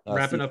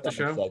 Wrapping Steve up the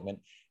show segment,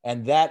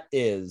 and that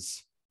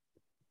is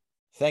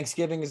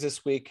Thanksgiving is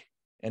this week,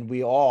 and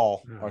we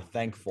all are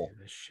thankful.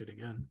 This shit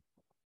again.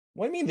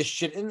 What do you mean the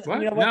shit?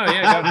 What? You know No,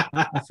 yeah.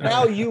 Go.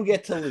 Now you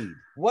get to lead.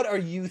 What are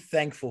you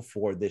thankful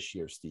for this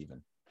year,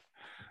 Stephen?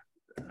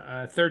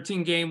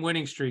 13-game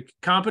winning streak.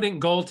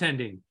 Competent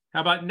goaltending.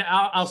 How about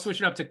I'll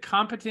switch it up to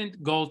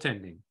competent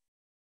goaltending.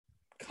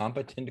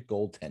 Competent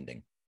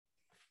goaltending.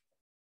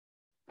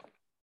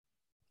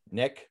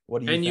 Nick, what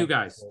do you? And you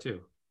thankful guys for?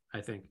 too,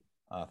 I think.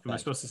 Am I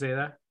Thanks. supposed to say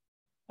that?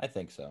 I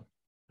think so.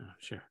 Oh,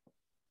 sure.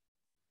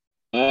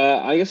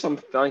 I guess I'm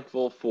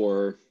thankful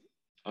for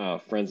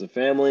friends and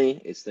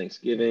family. It's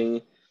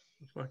Thanksgiving.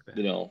 Fuck that.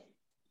 You know,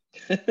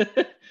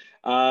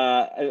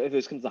 if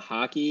this comes to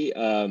hockey,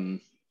 Ilya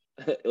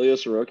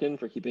Sorokin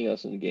for keeping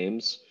us in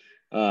games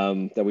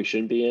that we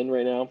shouldn't be in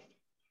right now,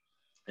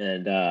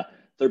 and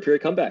third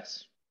period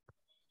comebacks.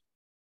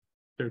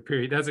 Third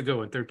period. That's a good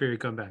one. Third period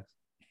comebacks.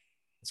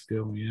 Let's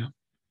go. Yeah.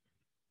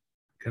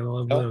 Gotta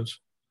love those.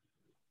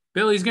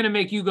 Billy's going to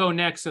make you go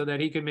next so that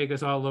he can make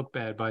us all look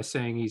bad by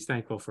saying he's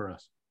thankful for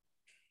us.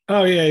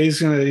 Oh yeah, he's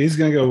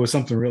gonna go with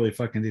something really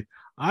fucking deep.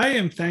 I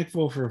am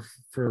thankful for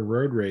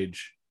road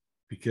rage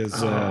because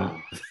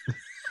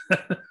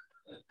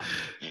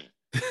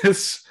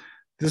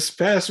this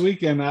past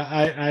weekend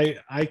I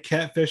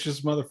catfished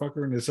this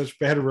motherfucker into such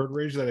bad road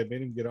rage that I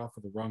made him get off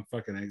of the wrong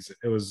fucking exit.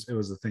 It was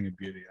a thing of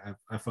beauty.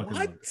 I fucking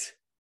loved it.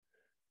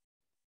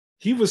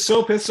 He was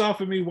so pissed off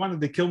at me,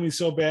 wanted to kill me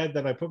so bad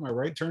that I put my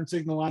right turn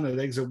signal on at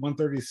exit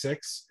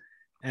 136,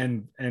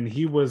 and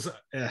he was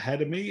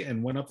ahead of me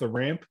and went up the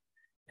ramp.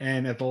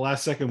 And at the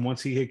last second,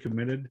 once he had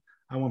committed,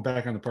 I went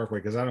back on the parkway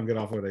because I don't get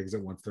off at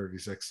exit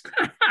 136.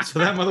 So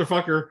that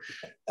motherfucker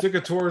took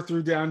a tour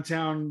through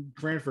downtown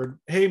Cranford.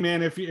 Hey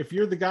man, if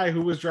you're the guy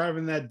who was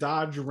driving that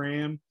Dodge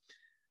Ram,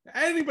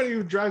 anybody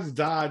who drives a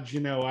Dodge,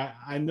 you know,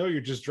 I know you're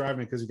just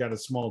driving because you got a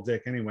small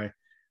dick anyway.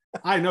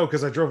 I know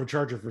because I drove a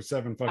Charger for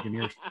 7 fucking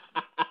years.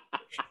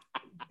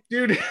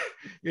 Dude,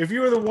 if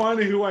you were the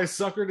one who I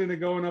suckered into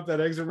going up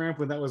that exit ramp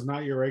when that was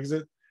not your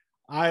exit,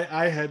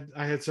 I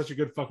had such a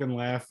good fucking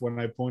laugh when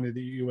I pointed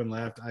at you and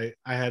laughed. I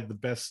had the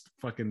best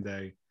fucking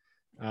day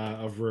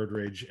of road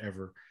rage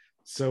ever.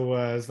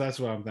 So that's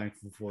what I'm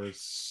thankful for,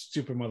 is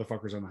stupid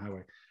motherfuckers on the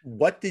highway.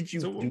 What did you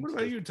So do, what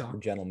about you, Tom?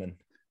 gentlemen?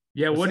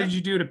 Yeah, What's what that? did you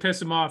do to piss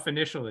him off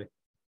initially?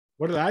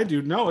 What did I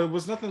do? No, it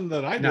was nothing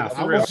that I did. No, I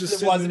for real. was just It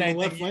sitting wasn't in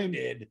the anything left you lane.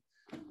 did.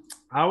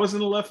 I was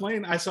in the left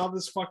lane. I saw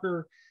this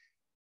fucker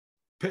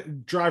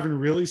driving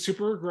really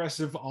super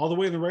aggressive all the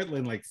way in the right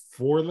lane, like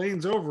 4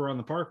 lanes over on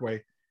the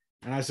parkway.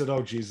 And I said,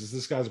 oh, Jesus,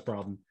 this guy's a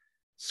problem.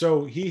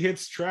 So he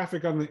hits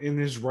traffic in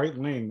his right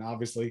lane,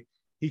 obviously.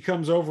 He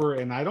comes over,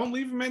 and I don't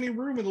leave him any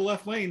room in the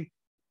left lane.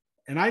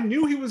 And I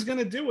knew he was going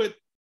to do it.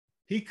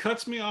 He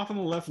cuts me off in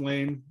the left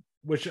lane,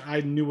 which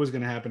I knew was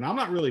going to happen. I'm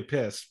not really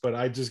pissed, but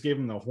I just gave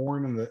him the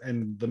horn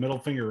and the middle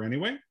finger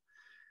anyway,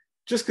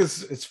 just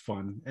because it's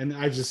fun. And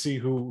I just see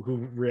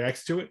who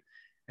reacts to it.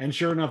 And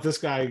sure enough, this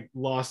guy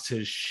lost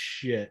his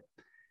shit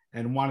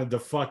and wanted to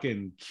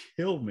fucking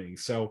kill me.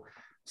 So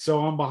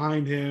I'm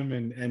behind him,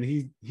 and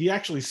he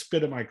actually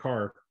spit at my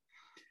car,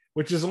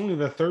 which is only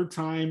the 3rd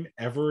time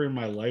ever in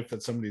my life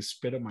that somebody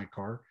spit at my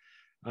car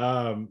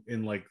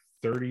in like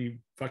 30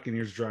 fucking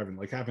years driving.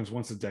 Like, happens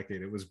once a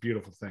decade. It was a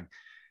beautiful thing.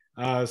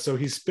 So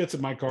he spits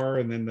at my car,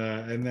 and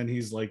then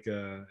he's like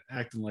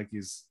acting like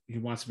he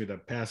wants me to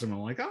pass him. I'm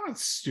like, oh,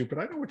 it's stupid.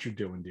 I know what you're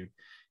doing, dude.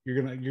 You're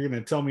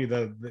gonna tell me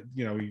that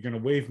you know, you're gonna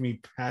wave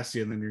me past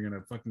you, and then you're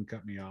gonna fucking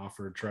cut me off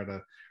or try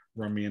to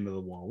run me into the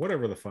wall,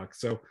 whatever the fuck.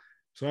 So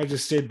I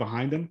just stayed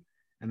behind him,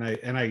 and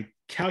I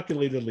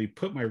calculatedly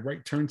put my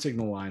right turn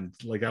signal on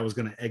like I was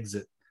going to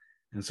exit,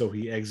 and so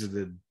he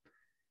exited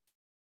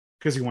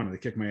because he wanted to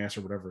kick my ass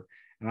or whatever.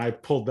 And I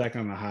pulled back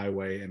on the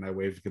highway and I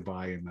waved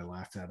goodbye and I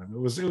laughed at him. It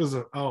was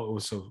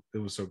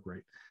so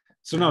great.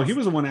 So no, he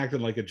was the one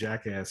acting like a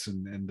jackass,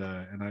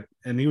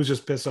 and he was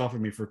just pissed off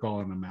at me for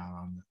calling him out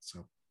on it.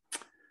 So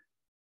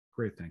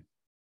great thing.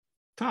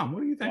 Tom,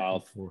 what are you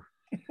thankful for?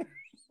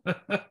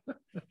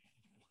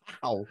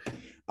 Wow.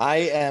 I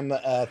am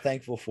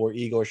thankful for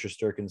Igor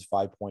Shesterkin's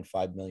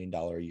 $5.5 million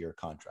a year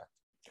contract.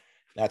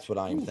 That's what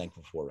I'm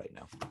thankful for right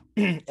now.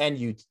 and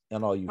you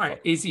and all you. All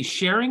right. Is he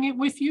sharing it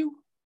with you?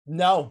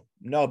 No,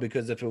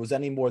 because if it was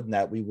any more than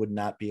that, we would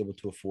not be able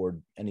to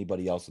afford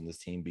anybody else on this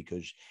team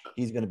because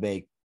he's going to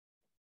make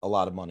a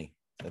lot of money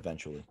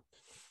eventually.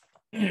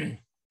 I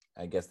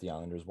guess the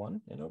Islanders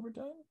won in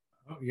overtime.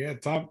 Oh yeah,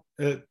 Tom.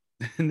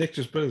 Nick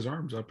just put his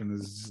arms up and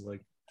is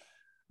like,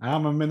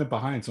 I'm a minute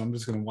behind, so I'm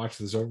just going to watch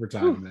this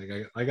overtime.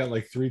 I got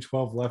like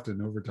 3:12 left in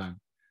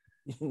overtime.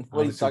 What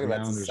are you talking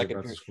about? The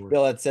second period.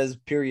 Bill, it says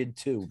period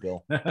 2,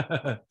 Bill.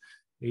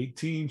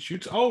 18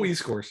 shoots. Oh, he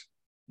scores.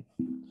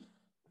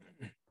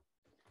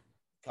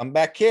 Come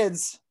back,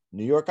 kids.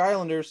 New York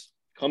Islanders.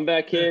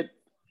 Comeback kid.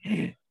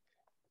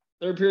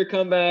 Third period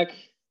comeback.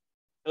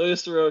 Ilya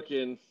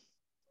Sorokin.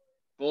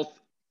 Both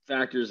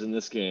factors in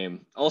this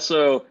game.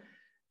 Also,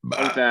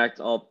 fun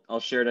fact, I'll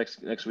share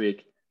next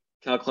week.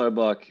 Cal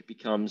Clutterbuck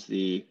becomes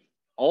the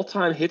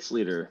all-time hits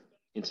leader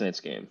in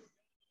tonight's game.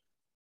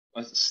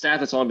 A stat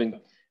that's only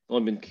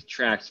been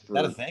tracked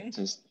for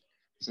since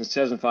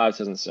 2005,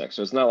 2006.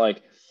 So it's not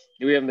like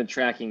we haven't been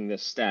tracking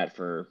this stat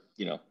for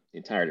the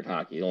entirety of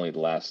hockey, only the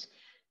last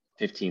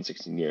 15,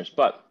 16 years.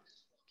 But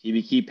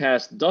he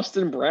passed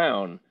Dustin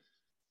Brown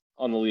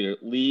on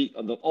the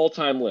on the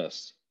all-time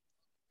list.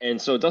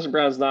 And so Dustin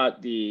Brown's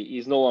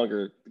he's no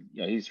longer,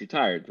 he's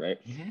retired, right?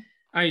 Mm-hmm.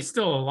 He's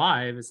still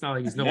alive. It's not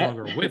like he's no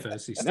longer with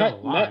us. He's still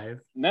alive.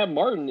 Matt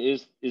Martin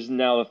is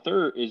now in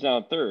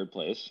third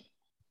place.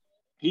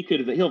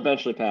 He'll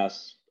eventually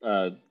pass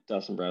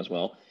Dustin Brown as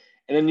well.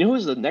 And then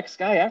who's the next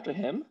guy after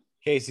him?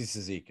 Casey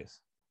Cizikas.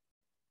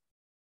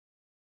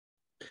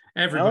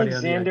 Everybody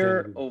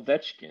Alexander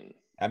Ovechkin.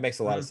 That makes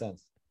a lot of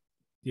sense.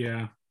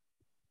 Yeah.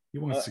 He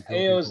wants to go.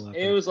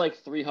 It was like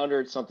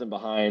 300 something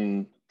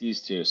behind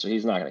these two, so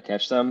he's not going to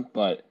catch them.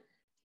 But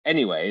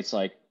anyway, it's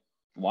like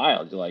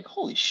wild. You're like,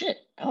 holy shit,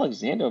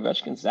 Alexander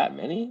Ovechkin's that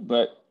many?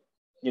 But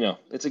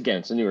it's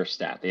a newer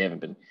stat.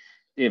 There'd be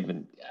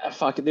 1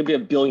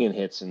 billion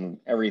hits and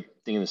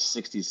everything in the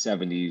 60s,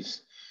 70s.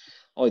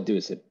 All they do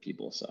is hit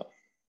people. So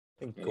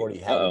I think Gordy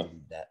Howe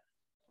did that.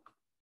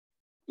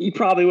 He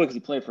probably would because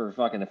he played for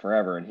fucking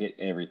forever and hit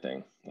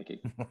everything like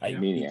a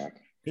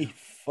maniac. He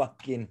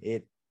fucking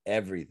hit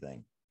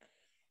everything.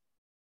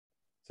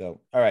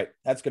 So, all right,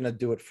 that's going to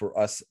do it for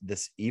us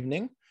this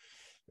evening.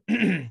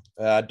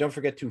 Don't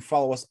forget to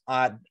follow us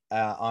on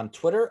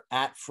Twitter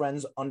at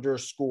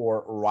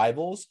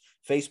 @friends_rivals,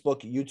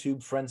 Facebook,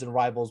 YouTube, Friends and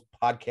Rivals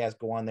podcast.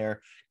 Go on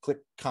there, click,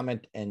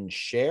 comment, and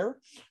share.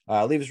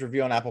 Leave us a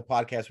review on Apple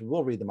Podcasts. We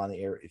will read them on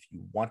the air if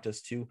you want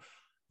us to.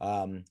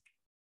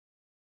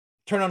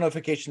 Turn on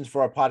notifications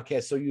for our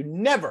podcast so you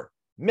never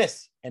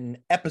miss an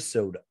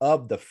episode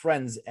of the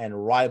Friends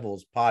and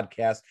Rivals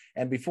podcast.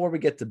 And before we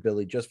get to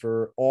Billy, just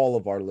for all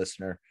of our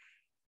listener,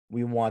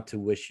 we want to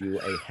wish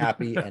you a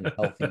happy and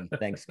healthy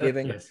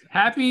Thanksgiving. Yes.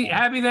 Happy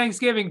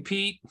Thanksgiving,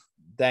 Pete.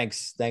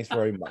 Thanks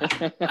very much.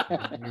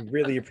 We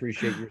really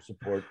appreciate your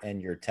support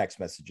and your text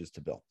messages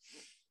to Bill.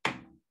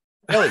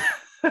 Billy,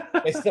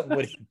 say something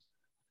with you.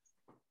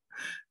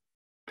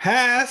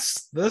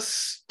 Pass the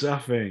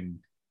stuffing.